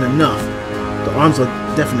wasn't enough. The arms were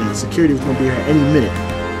deafening. Security was going to be here any minute.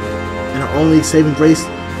 And our only saving grace,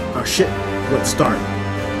 our ship would start.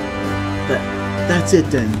 That's it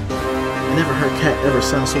then. I never heard Kat ever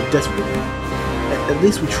sound so desperate. At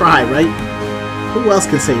least we tried, right? Who else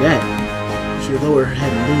can say that? She lowered her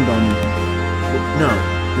head and leaned on me. No,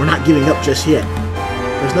 we're not giving up just yet.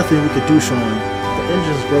 There's nothing we could do, Sean. The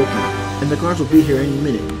engine's broken, and the guards will be here any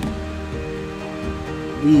minute.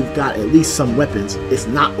 We've got at least some weapons. It's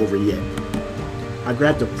not over yet. I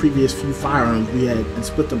grabbed the previous few firearms we had and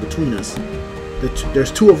split them between us.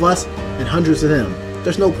 There's 2 of us and hundreds of them.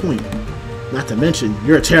 There's no point. Not to mention,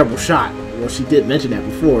 you're a terrible shot. Well, she did mention that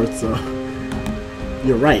before, so...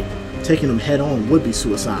 You're right. Taking them head on would be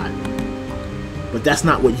suicide. But that's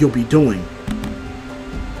not what you'll be doing.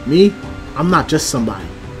 Me? I'm not just somebody.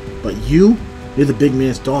 But you're the big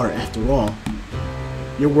man's daughter after all.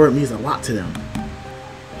 Your word means a lot to them.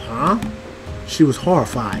 Huh? She was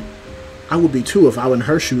horrified. I would be too if I were in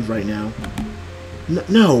her shoes right now.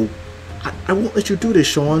 No. I won't let you do this,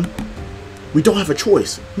 Sean. We don't have a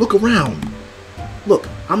choice. Look around. Look,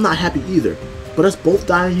 I'm not happy either. But us both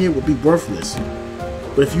dying here would be worthless.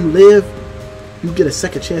 But if you live, you get a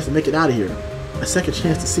second chance to make it out of here. A second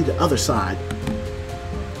chance to see the other side.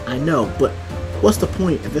 I know, but what's the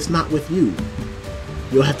point if it's not with you?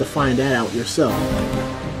 You'll have to find that out yourself.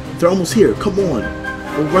 They're almost here. Come on.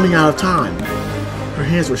 We're running out of time. Her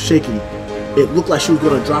hands were shaking. It looked like she was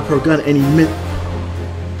going to drop her gun any minute.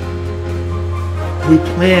 We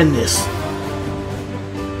planned this.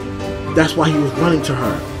 That's why he was running to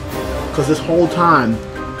her. Because this whole time,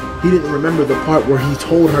 he didn't remember the part where he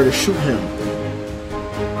told her to shoot him.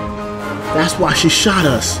 That's why she shot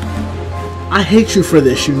us. I hate you for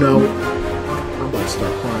this, you know. I'm about to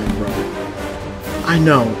start crying, bro. I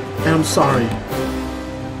know, and I'm sorry.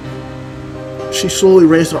 She slowly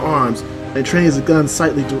raised her arms and trains the gun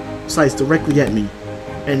sights directly at me.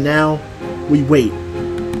 And now, we wait.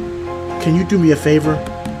 Can you do me a favor?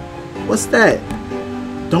 What's that?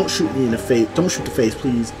 Don't shoot me in the face. Don't shoot the face,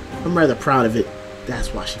 please. I'm rather proud of it.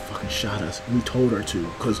 That's why she fucking shot us. We told her to,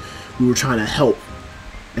 because we were trying to help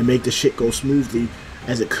and make the shit go smoothly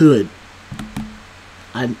as it could.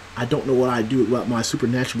 I don't know what I'd do without my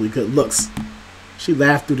supernaturally good looks. She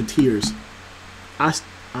laughed through the tears. I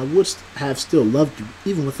would have still loved you,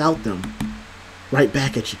 even without them. Right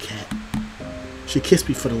back at you, Kat. She kissed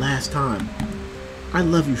me for the last time. I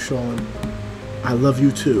love you, Sean. I love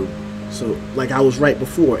you too. So, like I was right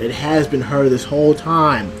before, it has been her this whole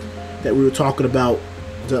time that we were talking about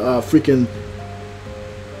the freaking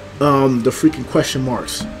question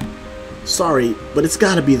marks. Sorry, but it's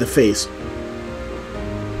gotta be the face.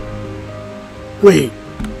 Wait.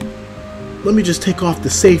 Let me just take off the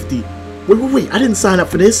safety. Wait, I didn't sign up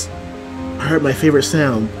for this. I heard my favorite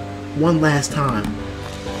sound one last time.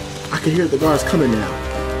 I can hear the guards coming now.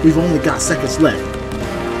 We've only got seconds left.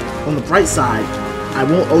 On the bright side, I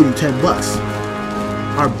won't owe you $10.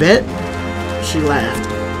 Our bet? She laughed.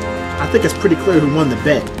 I think it's pretty clear who won the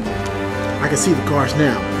bet. I can see the guards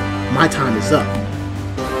now. My time is up.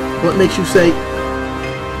 What makes you say, you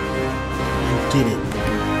did it?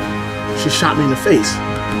 She shot me in the face.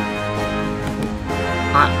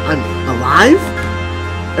 I'm alive?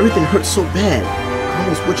 Everything hurt so bad. I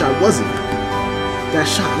almost wish I wasn't. That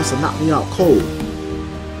shot must have knocked me out cold.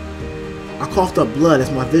 I coughed up blood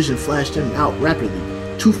as my vision flashed in and out rapidly,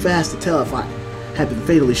 too fast to tell if I had been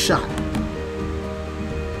fatally shot.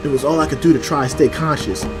 It was all I could do to try and stay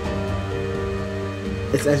conscious.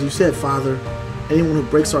 It's as you said, Father. Anyone who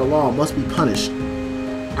breaks our law must be punished.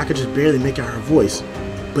 I could just barely make out her voice,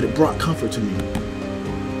 but it brought comfort to me.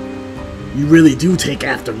 You really do take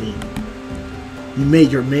after me. You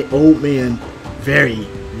made your old man very,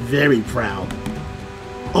 very proud.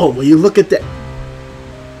 Oh, well, you look at that.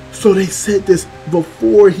 So they said this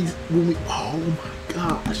before oh my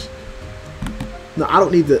gosh. No, I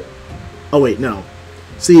don't need to. Oh wait, no.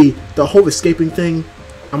 See, the whole escaping thing,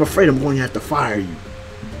 I'm afraid I'm going to have to fire you.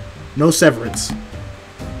 No severance.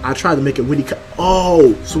 I tried to make it witty.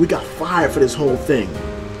 Oh, so we got fired for this whole thing.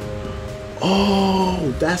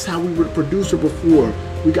 Oh, that's how we were the producer before.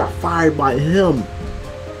 We got fired by him.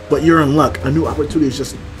 But you're in luck. A new opportunity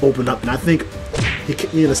just opened up, and I think he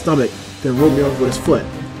kicked me in the stomach, then rolled me over with his foot.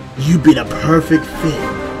 You'd be the perfect fit.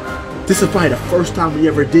 This is probably the first time we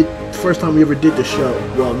ever did the show.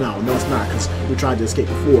 Well, no, it's not, because we tried to escape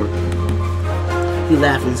before. He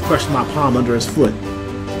laughed and he crushed my palm under his foot.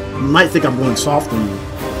 You might think I'm going soft on you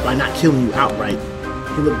by not killing you outright.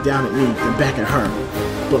 He looked down at me and back at her.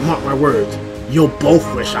 But mark my words, you'll both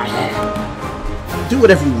wish I had. Do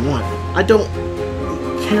whatever you want. I don't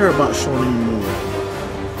care about Sean anymore.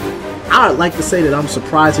 I would like to say that I'm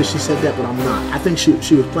surprised that she said that, but I'm not. I think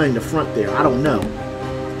she was playing the front there. I don't know.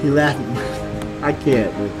 He laughed. I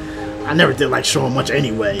can't, man. I never did like showing much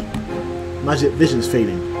anyway. My vision is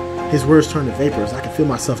fading. His words turned to vapor as I could feel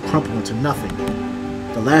myself crumple into nothing.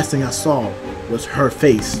 The last thing I saw was her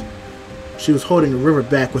face. She was holding the river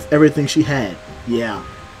back with everything she had. Yeah,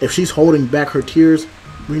 if she's holding back her tears,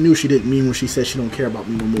 we knew she didn't mean when she said she don't care about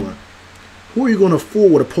me no more. Who are you going to fool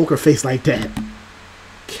with a poker face like that?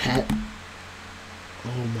 Cat.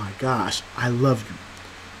 Oh my gosh, I love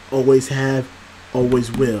you. Always have,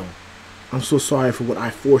 always will. I'm so sorry for what I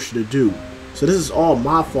forced you to do. So this is all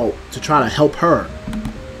my fault to try to help her.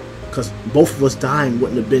 Because both of us dying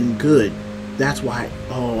wouldn't have been good. That's why.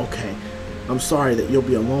 Oh, okay. I'm sorry that you'll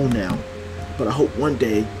be alone now. But I hope one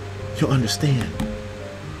day you'll understand.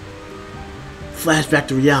 Flashback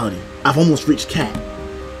to reality. I've almost reached Cat.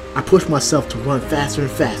 I push myself to run faster and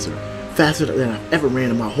faster. Faster than I've ever ran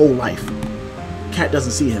in my whole life. Cat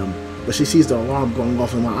doesn't see him, but she sees the alarm going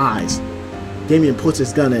off in my eyes. Damien puts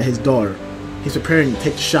his gun at his daughter. He's preparing to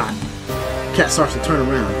take the shot. Cat starts to turn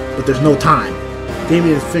around, but there's no time.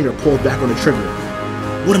 Damien's finger pulls back on the trigger.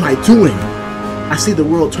 What am I doing? I see the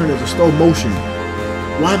world turn into slow motion.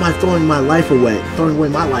 Why am I throwing my life away? Throwing away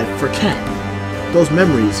my life for Cat? Those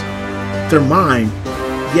memories, they're mine,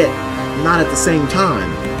 yet not at the same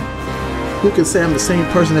time. Who can say I'm the same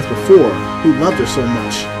person as before, who loved her so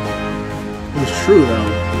much? It's true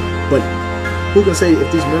though, but who can say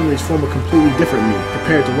if these memories form a completely different me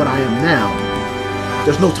compared to what I am now?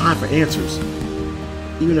 There's no time for answers.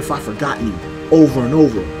 Even if I've forgotten you over and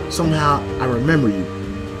over, somehow I remember you,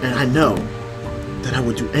 and I know that I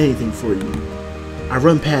would do anything for you. I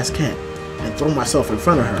run past Kat and throw myself in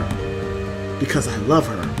front of her because I love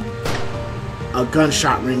her. A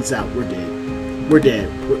gunshot rings out. We're dead. We're dead.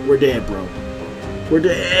 We're dead, bro. We're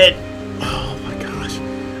dead. Oh my gosh.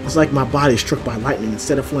 It's like my body is struck by lightning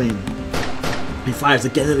instead of flame. He fires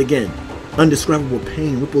again and again. Undescribable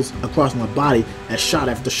pain ripples across my body as shot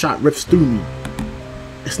after shot rips through me.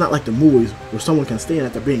 It's not like the movies where someone can stand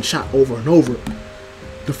after being shot over and over.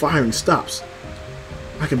 The firing stops.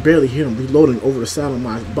 I can barely hear him reloading over the sound of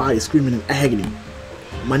my body screaming in agony.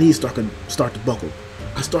 My knees start to buckle.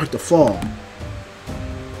 I start to fall.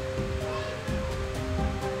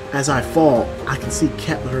 As I fall, I can see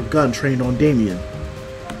Kat with her gun trained on Damien.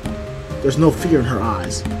 There's no fear in her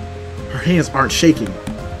eyes. Her hands aren't shaking,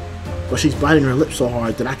 but she's biting her lip so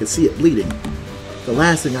hard that I can see it bleeding. The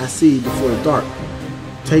last thing I see before the dark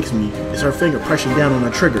takes me is her finger pressing down on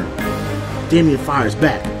the trigger. Damien fires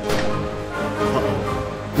back.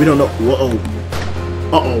 Uh-oh. We don't know. Whoa.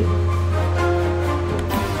 Uh-oh.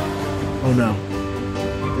 Oh no.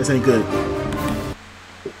 This ain't good.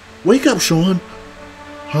 Wake up, Sean.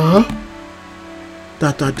 Huh? ...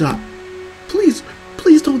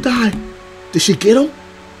 Please don't die. Did she get him?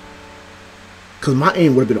 Because my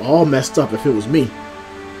aim would have been all messed up if it was me.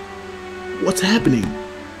 What's happening?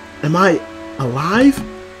 Am I alive?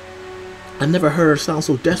 I never heard her sound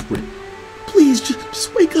so desperate. Please,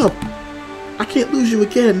 just wake up. I can't lose you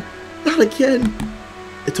again. Not again.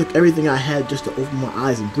 It took everything I had just to open my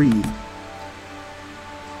eyes and breathe.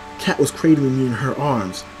 Kat was cradling me in her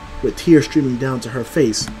arms, with tears streaming down to her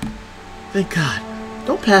face. Thank God.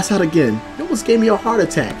 Don't pass out again. You almost gave me a heart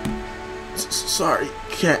attack. Sorry,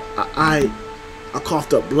 Kat. I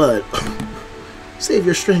coughed up blood. Save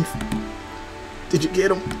your strength. Did you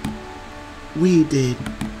get him? We did.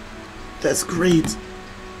 That's great.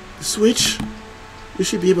 The switch? You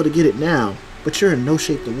should be able to get it now, but you're in no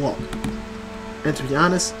shape to walk. And to be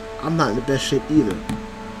honest, I'm not in the best shape either.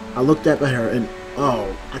 I looked up at her and,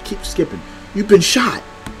 oh, I keep skipping. You've been shot.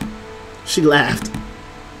 She laughed.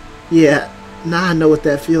 Yeah, now I know what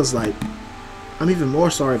that feels like. I'm even more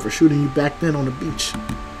sorry for shooting you back then on the beach.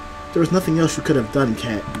 There was nothing else you could have done,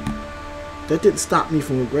 Kat. That didn't stop me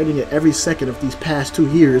from regretting it every second of these past 2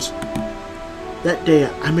 years. That day,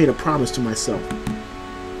 I made a promise to myself.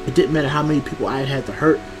 It didn't matter how many people I had to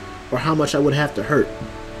hurt or how much I would have to hurt.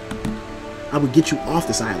 I would get you off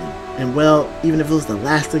this island. And well, even if it was the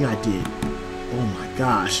last thing I did. Oh my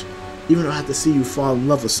gosh. Even if I had to see you fall in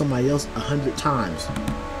love with somebody else 100 times.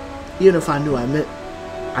 Even if I knew I meant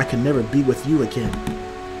I could never be with you again.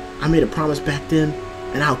 I made a promise back then,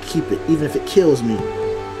 and I'll keep it, even if it kills me.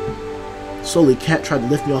 Slowly, Kat tried to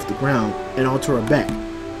lift me off the ground and onto her back.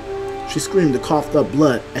 She screamed and coughed up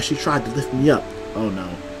blood as she tried to lift me up. Oh no.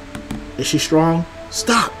 Is she strong?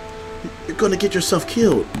 Stop! You're gonna get yourself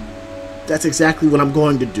killed. That's exactly what I'm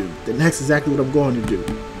going to do. That's exactly what I'm going to do.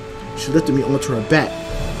 She lifted me onto her back,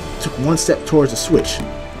 took one step towards the switch.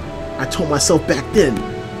 I told myself back then.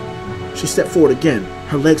 She stepped forward again.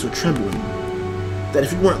 Her legs were trembling. that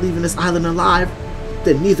if you weren't leaving this island alive,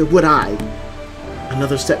 then neither would I.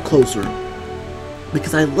 Another step closer.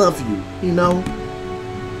 Because I love you, you know?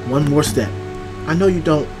 One more step. I know you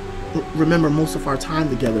don't remember most of our time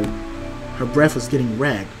together. Her breath was getting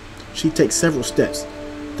ragged. She'd take several steps,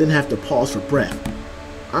 then have to pause for breath.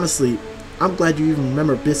 Honestly, I'm glad you even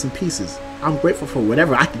remember bits and pieces. I'm grateful for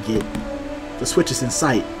whatever I could get. The switch is in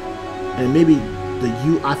sight, and maybe the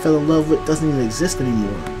you I fell in love with doesn't even exist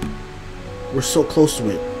anymore. We're so close to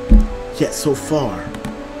it, yet so far.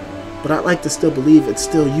 But I'd like to still believe it's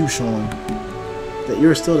still you, Sean. That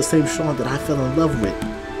you're still the same Sean that I fell in love with.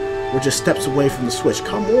 We're just steps away from the switch.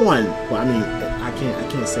 Come on! Well, I mean, I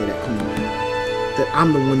can't say that. Come on. That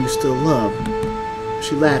I'm the one you still love.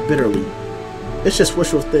 She laughed bitterly. It's just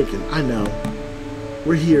wishful thinking, I know.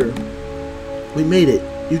 We're here. We made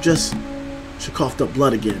it. You just... She coughed up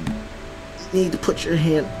blood again. You need to put your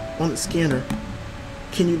hand on the scanner.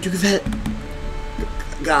 Can you do that?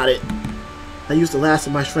 Got it. I used the last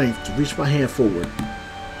of my strength to reach my hand forward.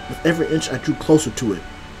 With every inch I drew closer to it,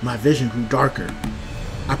 my vision grew darker.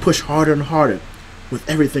 I pushed harder and harder with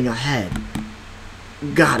everything I had.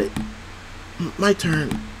 Got it. My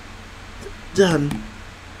turn. Done.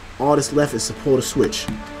 All that's left is to pull the switch.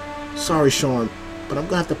 Sorry, Sean, but I'm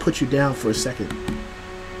gonna have to put you down for a second.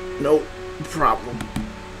 No problem.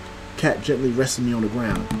 Cat gently rested me on the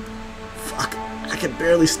ground. Fuck, I can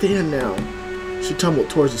barely stand now. She tumbled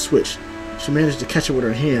towards the switch. She managed to catch it with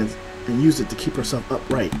her hands and used it to keep herself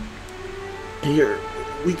upright. Here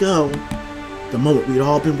we go. The moment we'd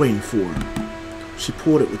all been waiting for. She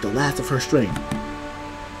pulled it with the last of her strength.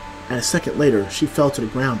 And a second later, she fell to the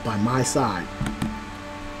ground by my side.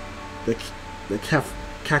 The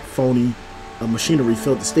cacophony of machinery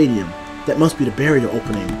filled the stadium. That must be the barrier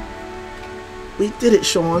opening. We did it,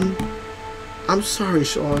 Sean. I'm sorry,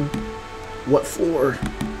 Sean. What for?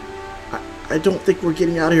 I don't think we're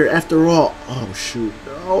getting out of here after all. Oh, shoot.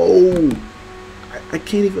 No. I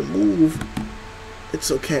can't even move.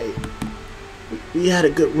 It's okay. We had a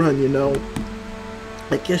good run, you know.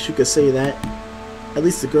 I guess you could say that. At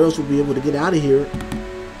least the girls will be able to get out of here.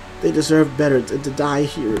 They deserve better than to die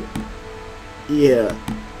here. Yeah.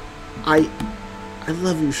 I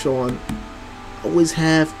love you, Sean. Always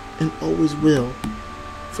have and always will.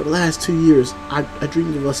 For the last 2 years, I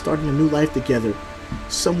dreamed of us starting a new life together,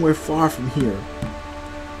 somewhere far from here.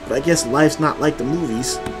 But I guess life's not like the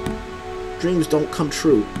movies. Dreams don't come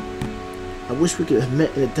true. I wish we could have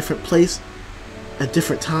met in a different place, a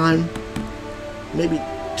different time. Maybe,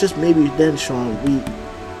 just maybe then, Sean, we...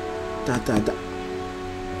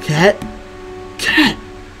 Cat? Cat!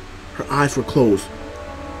 Her eyes were closed.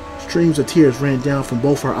 Streams of tears ran down from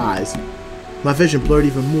both her eyes. My vision blurred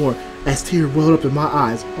even more as tears welled up in my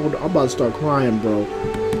eyes. I'm about to start crying, bro.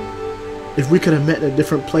 If we could have met in a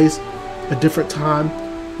different place, a different time,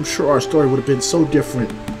 I'm sure our story would have been so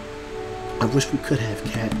different. I wish we could have,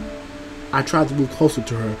 Cat. I tried to move closer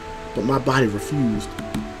to her, but my body refused.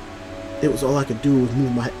 It was all I could do was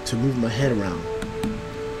move my head around.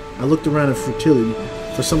 I looked around in futility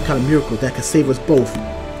for some kind of miracle that could save us both.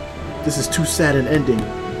 This is too sad an ending.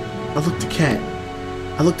 I looked to Cat.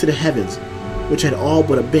 I looked to the heavens, which had all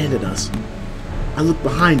but abandoned us. I looked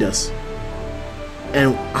behind us,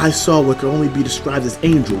 and I saw what could only be described as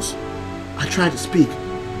angels. I tried to speak,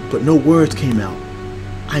 but no words came out.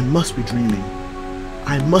 I must be dreaming.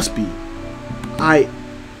 I must be.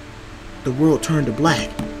 The world turned to black. ...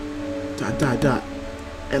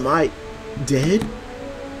 Am I dead?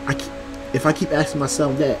 If I keep asking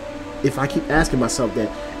myself that,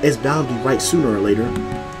 it's bound to be right sooner or later.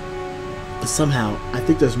 But somehow, I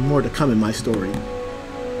think there's more to come in my story.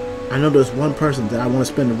 I know there's one person that I want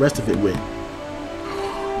to spend the rest of it with.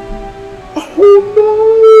 Oh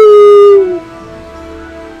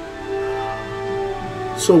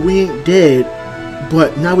no! So we ain't dead,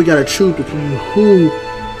 but now we gotta choose between who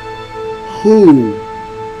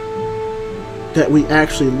that we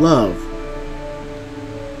actually love.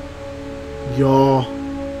 Y'all,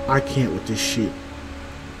 I can't with this shit.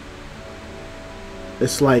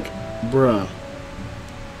 It's like, bruh.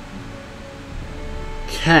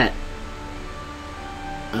 Cat.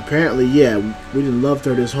 Apparently, yeah, we done loved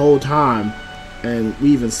her this whole time. And we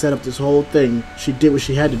even set up this whole thing. She did what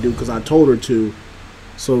she had to do because I told her to.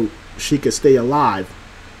 So she could stay alive.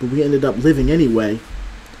 But we ended up living anyway.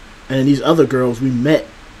 And these other girls we met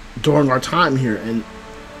during our time here. And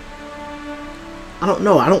I don't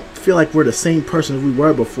know. I don't feel like we're the same person as we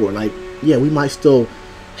were before. Like, yeah, we might still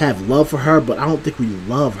have love for her, but I don't think we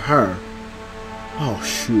love her. Oh,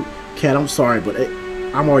 shoot. Cat, I'm sorry, but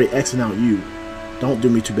I'm already Xing out you. Don't do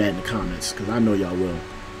me too bad in the comments, because I know y'all will.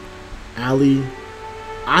 Allie,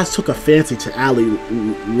 I took a fancy to Allie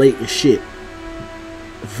late as shit.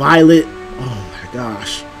 Violet, oh my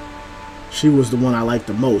gosh. She was the one I liked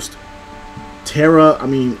the most. Tara, I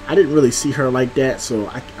mean, I didn't really see her like that, so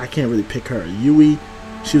I can't really pick her. Yui,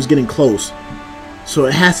 she was getting close. So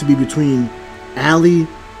it has to be between Allie,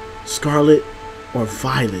 Scarlet, or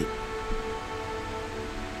Violet.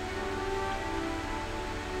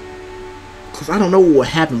 Because I don't know what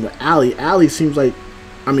happened with Allie. Allie seems like,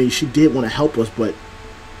 I mean, she did want to help us, but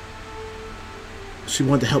she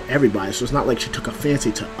wanted to help everybody. So it's not like she took a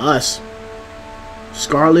fancy to us.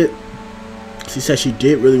 Scarlet, she said she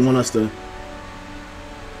did really want us to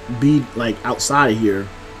be like outside of here,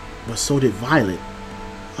 but so did Violet.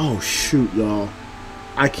 Oh shoot, y'all.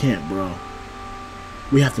 I can't, bro.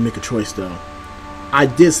 We have to make a choice though. I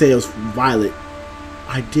did say it was Violet.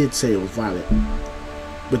 I did say it was Violet.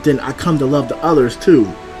 But then I come to love the others too.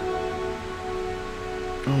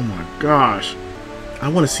 Oh my gosh. I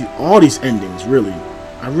want to see all these endings, really.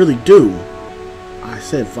 I really do. I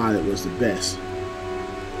said Violet was the best.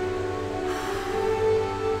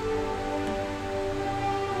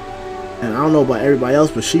 And I don't know about everybody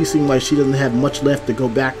else, but she seemed like she doesn't have much left to go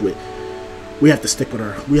back with. We have to stick with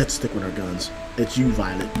her. We have to stick with our guns. It's you,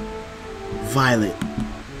 Violet. Violet.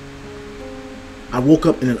 I woke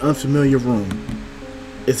up in an unfamiliar room.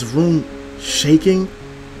 Is the room shaking?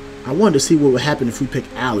 I wanted to see what would happen if we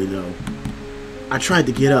picked Allie, though. I tried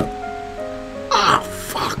to get up. Ah,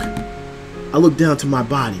 fuck. I looked down to my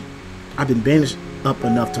body. I've been bandaged up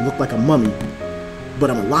enough to look like a mummy.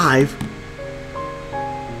 But I'm alive.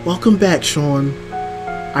 Welcome back, Sean.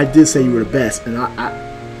 I did say you were the best, and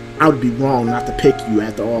I would be wrong not to pick you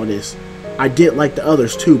after all this. I did like the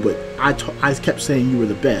others too, but I kept saying you were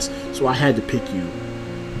the best, so I had to pick you.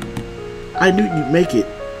 I knew you'd make it,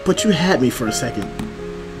 but you had me for a second.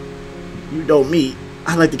 You know me,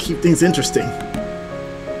 I like to keep things interesting.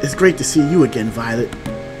 It's great to see you again, Violet.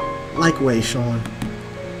 Likewise, Sean.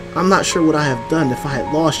 I'm not sure what I have done if I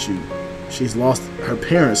had lost you. She's lost her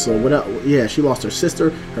parents, so what else? Yeah, she lost her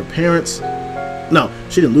sister, her parents. No,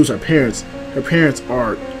 she didn't lose her parents. Her parents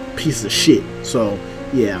are pieces of shit, so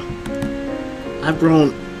yeah. I've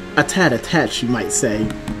grown a tad attached, you might say.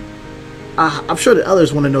 I'm sure the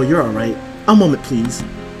others want to know you're alright. A moment, please.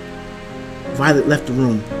 Violet left the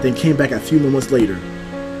room, then came back a few moments later.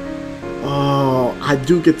 Oh, I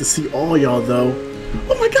do get to see all y'all, though.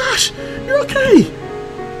 Oh my gosh, you're okay.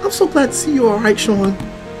 I'm so glad to see you alright, Sean.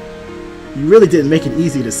 You really didn't make it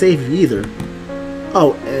easy to save you either.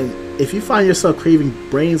 Oh, and if you find yourself craving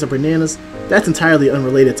brains or bananas, that's entirely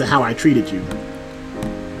unrelated to how I treated you.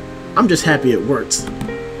 I'm just happy it works.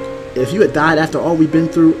 If you had died after all we've been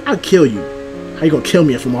through, I'd kill you. How you gonna kill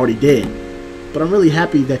me if I'm already dead? But I'm really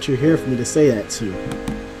happy that you're here for me to say that too.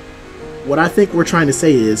 What I think we're trying to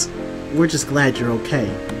say is, we're just glad you're okay.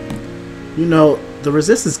 You know, the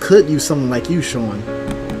Resistance could use someone like you, Sean.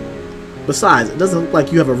 Besides, it doesn't look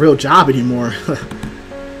like you have a real job anymore.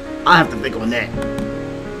 I have to think on that.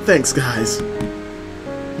 Thanks, guys.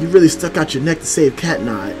 You really stuck out your neck to save Cat and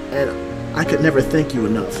I could never thank you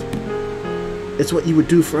enough. It's what you would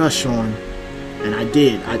do for us, Sean. And I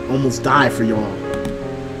did. I almost died for y'all.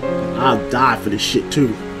 I'll die for this shit,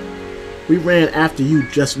 too. We ran after you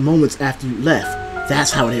just moments after you left.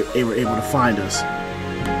 That's how they were able to find us.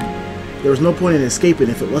 There was no point in escaping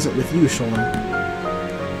if it wasn't with you, Sean.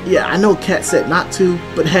 Yeah, I know Kat said not to,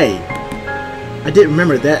 but hey, I didn't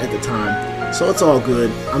remember that at the time, so it's all good.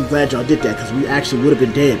 I'm glad y'all did that, because we actually would have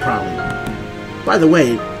been dead, probably. By the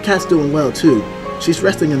way, Kat's doing well, too. She's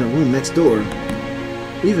resting in the room next door.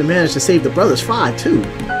 We even managed to save the brothers 5, too.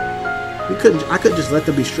 I couldn't just let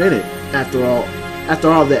them be stranded, after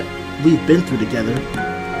all that we've been through together.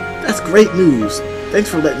 That's great news. Thanks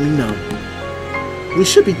for letting me know. We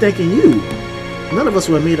should be thanking you. None of us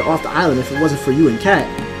would have made it off the island if it wasn't for you and Kat.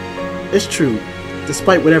 It's true,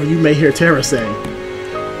 despite whatever you may hear Tara say.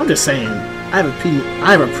 I'm just saying, I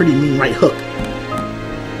have a pretty mean right hook.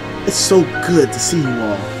 It's so good to see you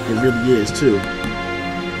all. It really is, too.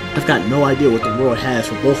 I've got no idea what the world has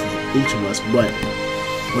for each of us, but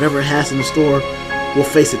whatever it has in the store, we'll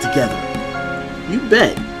face it together. You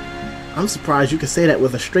bet. I'm surprised you can say that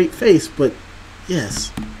with a straight face, but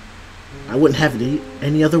yes, I wouldn't have it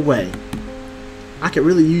any other way. I could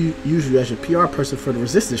really use you as your PR person for the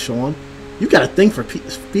Resistance, Sean. You got a thing for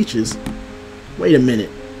speeches. Wait a minute.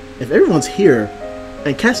 If everyone's here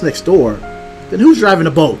and Cat's next door, then who's driving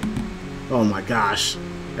the boat? Oh my gosh.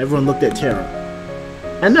 Everyone looked at Tara.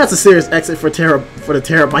 And that's a serious exit for the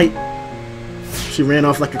Terabyte. She ran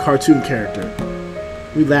off like a cartoon character.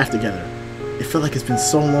 We laughed together. It felt like it's been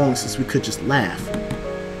so long since we could just laugh.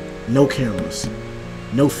 No cameras.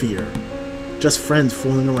 No fear. Just friends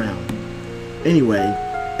fooling around. Anyway,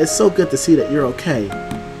 it's so good to see that you're okay.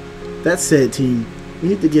 That said, team, we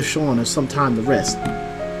need to give Sean some time to rest.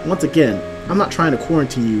 Once again, I'm not trying to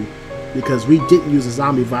quarantine you because we didn't use the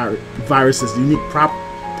zombie virus's unique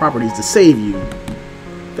properties to save you.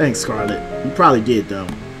 Thanks, Scarlet. You probably did, though.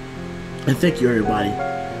 And thank you, everybody,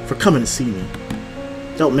 for coming to see me.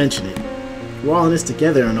 Don't mention it. We're all in this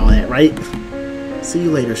together and all that, right? See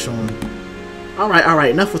you later, Sean.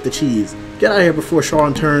 Alright, enough with the cheese. Get out of here before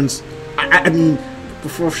Sean turns... I mean,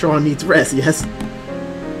 before Sean needs rest, yes?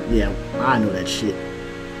 Yeah, I know that shit.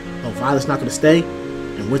 Oh, Violet's not gonna stay?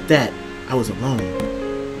 And with that, I was alone.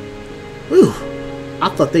 Whew, I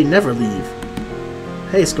thought they'd never leave.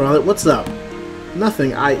 Hey, Scarlet, what's up?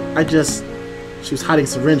 Nothing, I just... She was hiding a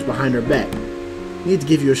syringe behind her back. Need to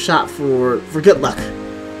give you a shot for good luck.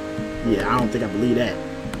 Yeah, I don't think I believe that.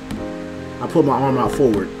 I put my arm out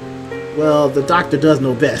forward. Well, the doctor does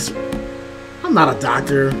know best. I'm not a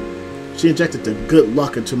doctor. She injected the good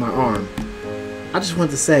luck into my arm. I just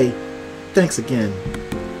wanted to say, thanks again.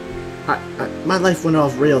 My life went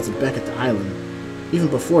off rails back at the island, even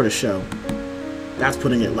before the show. That's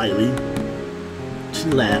putting it lightly. She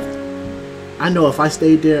laughed. I know if I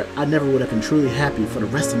stayed there, I never would have been truly happy for the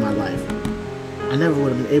rest of my life. I never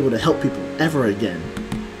would have been able to help people ever again.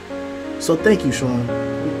 So thank you, Sean.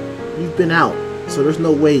 You've been out, so there's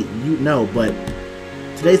no way you'd know, but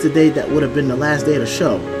today's the day that would have been the last day of the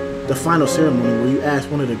show, the final ceremony where you asked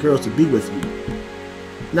one of the girls to be with you.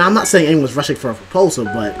 Now, I'm not saying anyone's rushing for a proposal,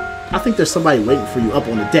 but I think there's somebody waiting for you up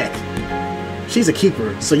on the deck. She's a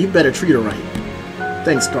keeper, so you better treat her right.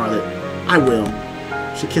 Thanks, Scarlet. I will.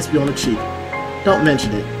 She kissed me on the cheek. Don't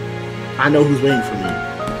mention it. I know who's waiting for me.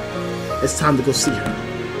 It's time to go see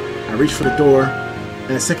her. I reached for the door,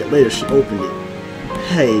 and a second later she opened it.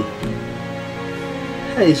 Hey.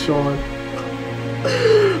 Hey, Sean.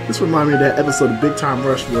 This reminded me of that episode of Big Time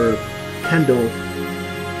Rush where Kendall,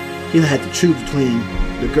 he had to choose between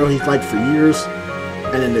the girl he's liked for years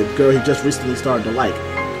and then the girl he just recently started to like.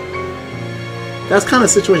 That's kind of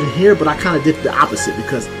the situation here, but I kind of did the opposite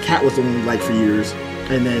because Kat was the one we liked for years,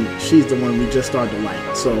 and then she's the one we just started to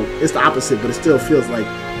like. So it's the opposite, but it still feels like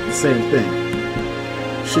the same thing.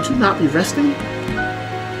 Should you not be resting?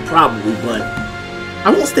 Probably, but I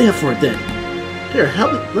won't stay up for a day. Here,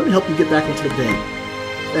 let me help you get back into the bed.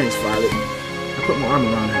 Thanks, Violet. I put my arm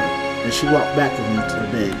around her, and she walked back with me to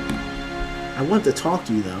the bed. I wanted to talk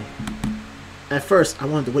to you, though. At first, I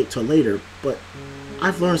wanted to wait till later, but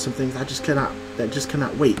I've learned some things that just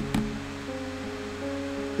cannot wait.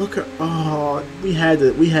 Look her. Oh, we had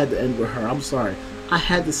to end with her. I'm sorry. I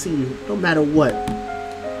had to see you, no matter what.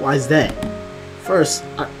 Why is that? First,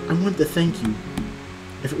 I wanted to thank you.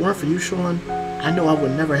 If it weren't for you, Sean, I know I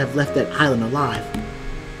would never have left that island alive.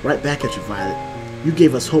 Right back at you, Violet. You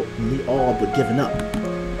gave us hope when we all but given up.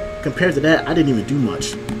 Compared to that, I didn't even do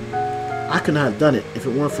much. I could not have done it if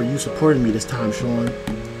it weren't for you supporting me this time, Sean.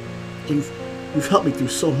 You've helped me through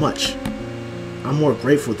so much. I'm more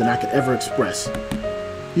grateful than I could ever express.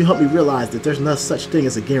 You helped me realize that there's no such thing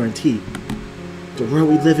as a guarantee. The world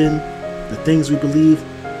we live in, the things we believe,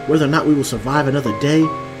 whether or not we will survive another day,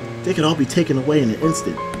 they could all be taken away in an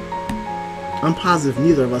instant. I'm positive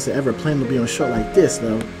neither of us had ever planned to be on a show like this,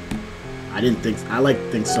 though. I like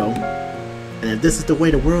to think so. And if this is the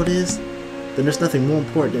way the world is, then there's nothing more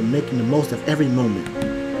important than making the most of every moment.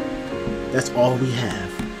 That's all we have.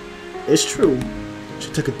 It's true.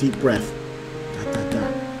 She took a deep breath. ...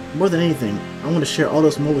 More than anything, I want to share all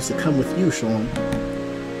those moments that come with you, Sean.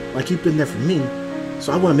 Like you've been there for me,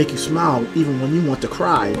 so I want to make you smile even when you want to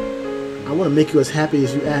cry. I want to make you as happy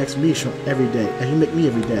as you ask me, Sean, every day, as you make me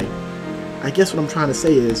every day. I guess what I'm trying to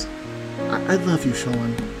say is, I love you,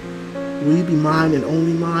 Sean. Will you be mine and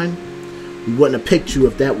only mine? We wouldn't have picked you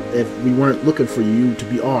if we weren't looking for you to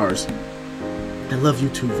be ours. I love you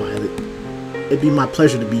too, Violet. It'd be my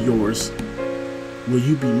pleasure to be yours. Will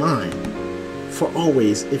you be mine? For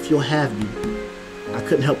always, if you'll have me. I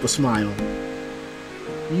couldn't help but smile.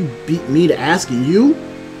 You beat me to asking you?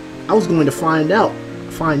 I was going to find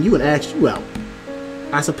you and ask you out.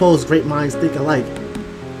 I suppose great minds think alike.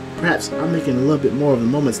 Perhaps I'm making a little bit more of the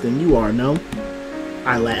moments than you are, no?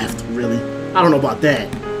 I laughed, really. I don't know about that.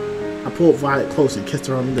 I pulled Violet close and kissed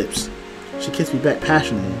her on the lips. She kissed me back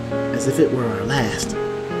passionately, as if it were our last.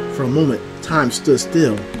 For a moment, time stood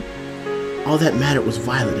still. All that mattered was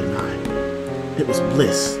Violet and I. It was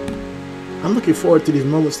bliss. I'm looking forward to these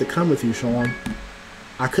moments to come with you, Sean.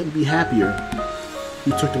 I couldn't be happier.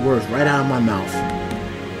 You took the words right out of my mouth.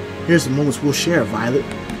 Here's the moments we'll share, Violet.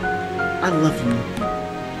 I love you.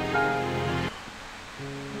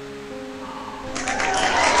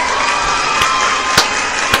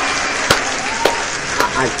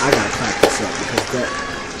 that.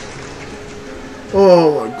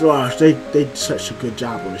 Oh my gosh, they did such a good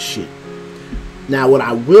job on this shit. Now what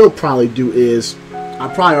I will probably do is,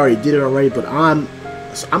 I probably already did it already, but I'm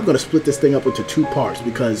gonna split this thing up into 2 parts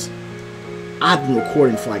because I've been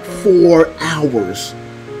recording for like 4 hours.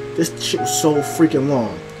 This shit was so freaking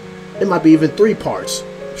long. It might be even 3 parts.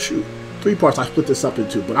 Shoot, 3 parts I split this up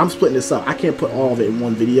into, but I'm splitting this up. I can't put all of it in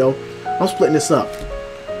one video. I'm splitting this up.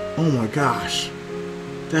 Oh my gosh,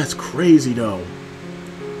 that's crazy though.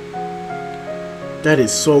 That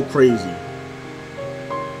is so crazy.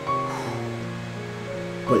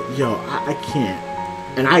 But yo, I can't.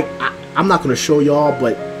 And I'm not gonna show y'all,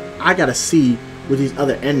 but I gotta see what these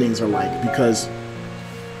other endings are like, because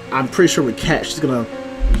I'm pretty sure with Kat, she's gonna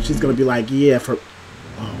be like, yeah, for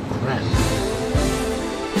oh crap.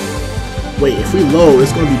 Wait, if we load,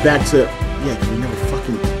 it's gonna be back to yeah, 'cause we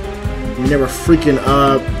never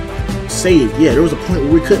freaking saved. Yeah, there was a point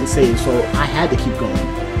where we couldn't save, so I had to keep going.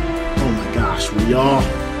 Oh my gosh, y'all.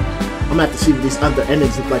 I'm gonna have to see what these other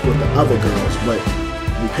endings look like with the other girls, but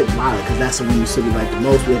we couldn't buy it because that's the one you said we liked the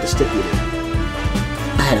most. We had to stick with it.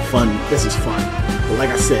 I had fun. This is fun. But like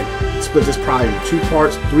I said, split this probably in 2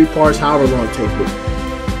 parts, 3 parts, however long it takes. But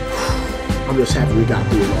I'm just happy we got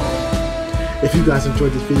through it all. If you guys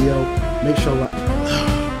enjoyed this video, make sure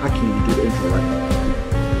I can't even do the intro right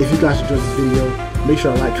now. If you guys enjoyed this video, make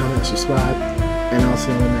sure to like, comment, and subscribe, and I'll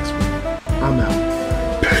see you on the next one. I'm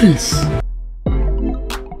out. Peace.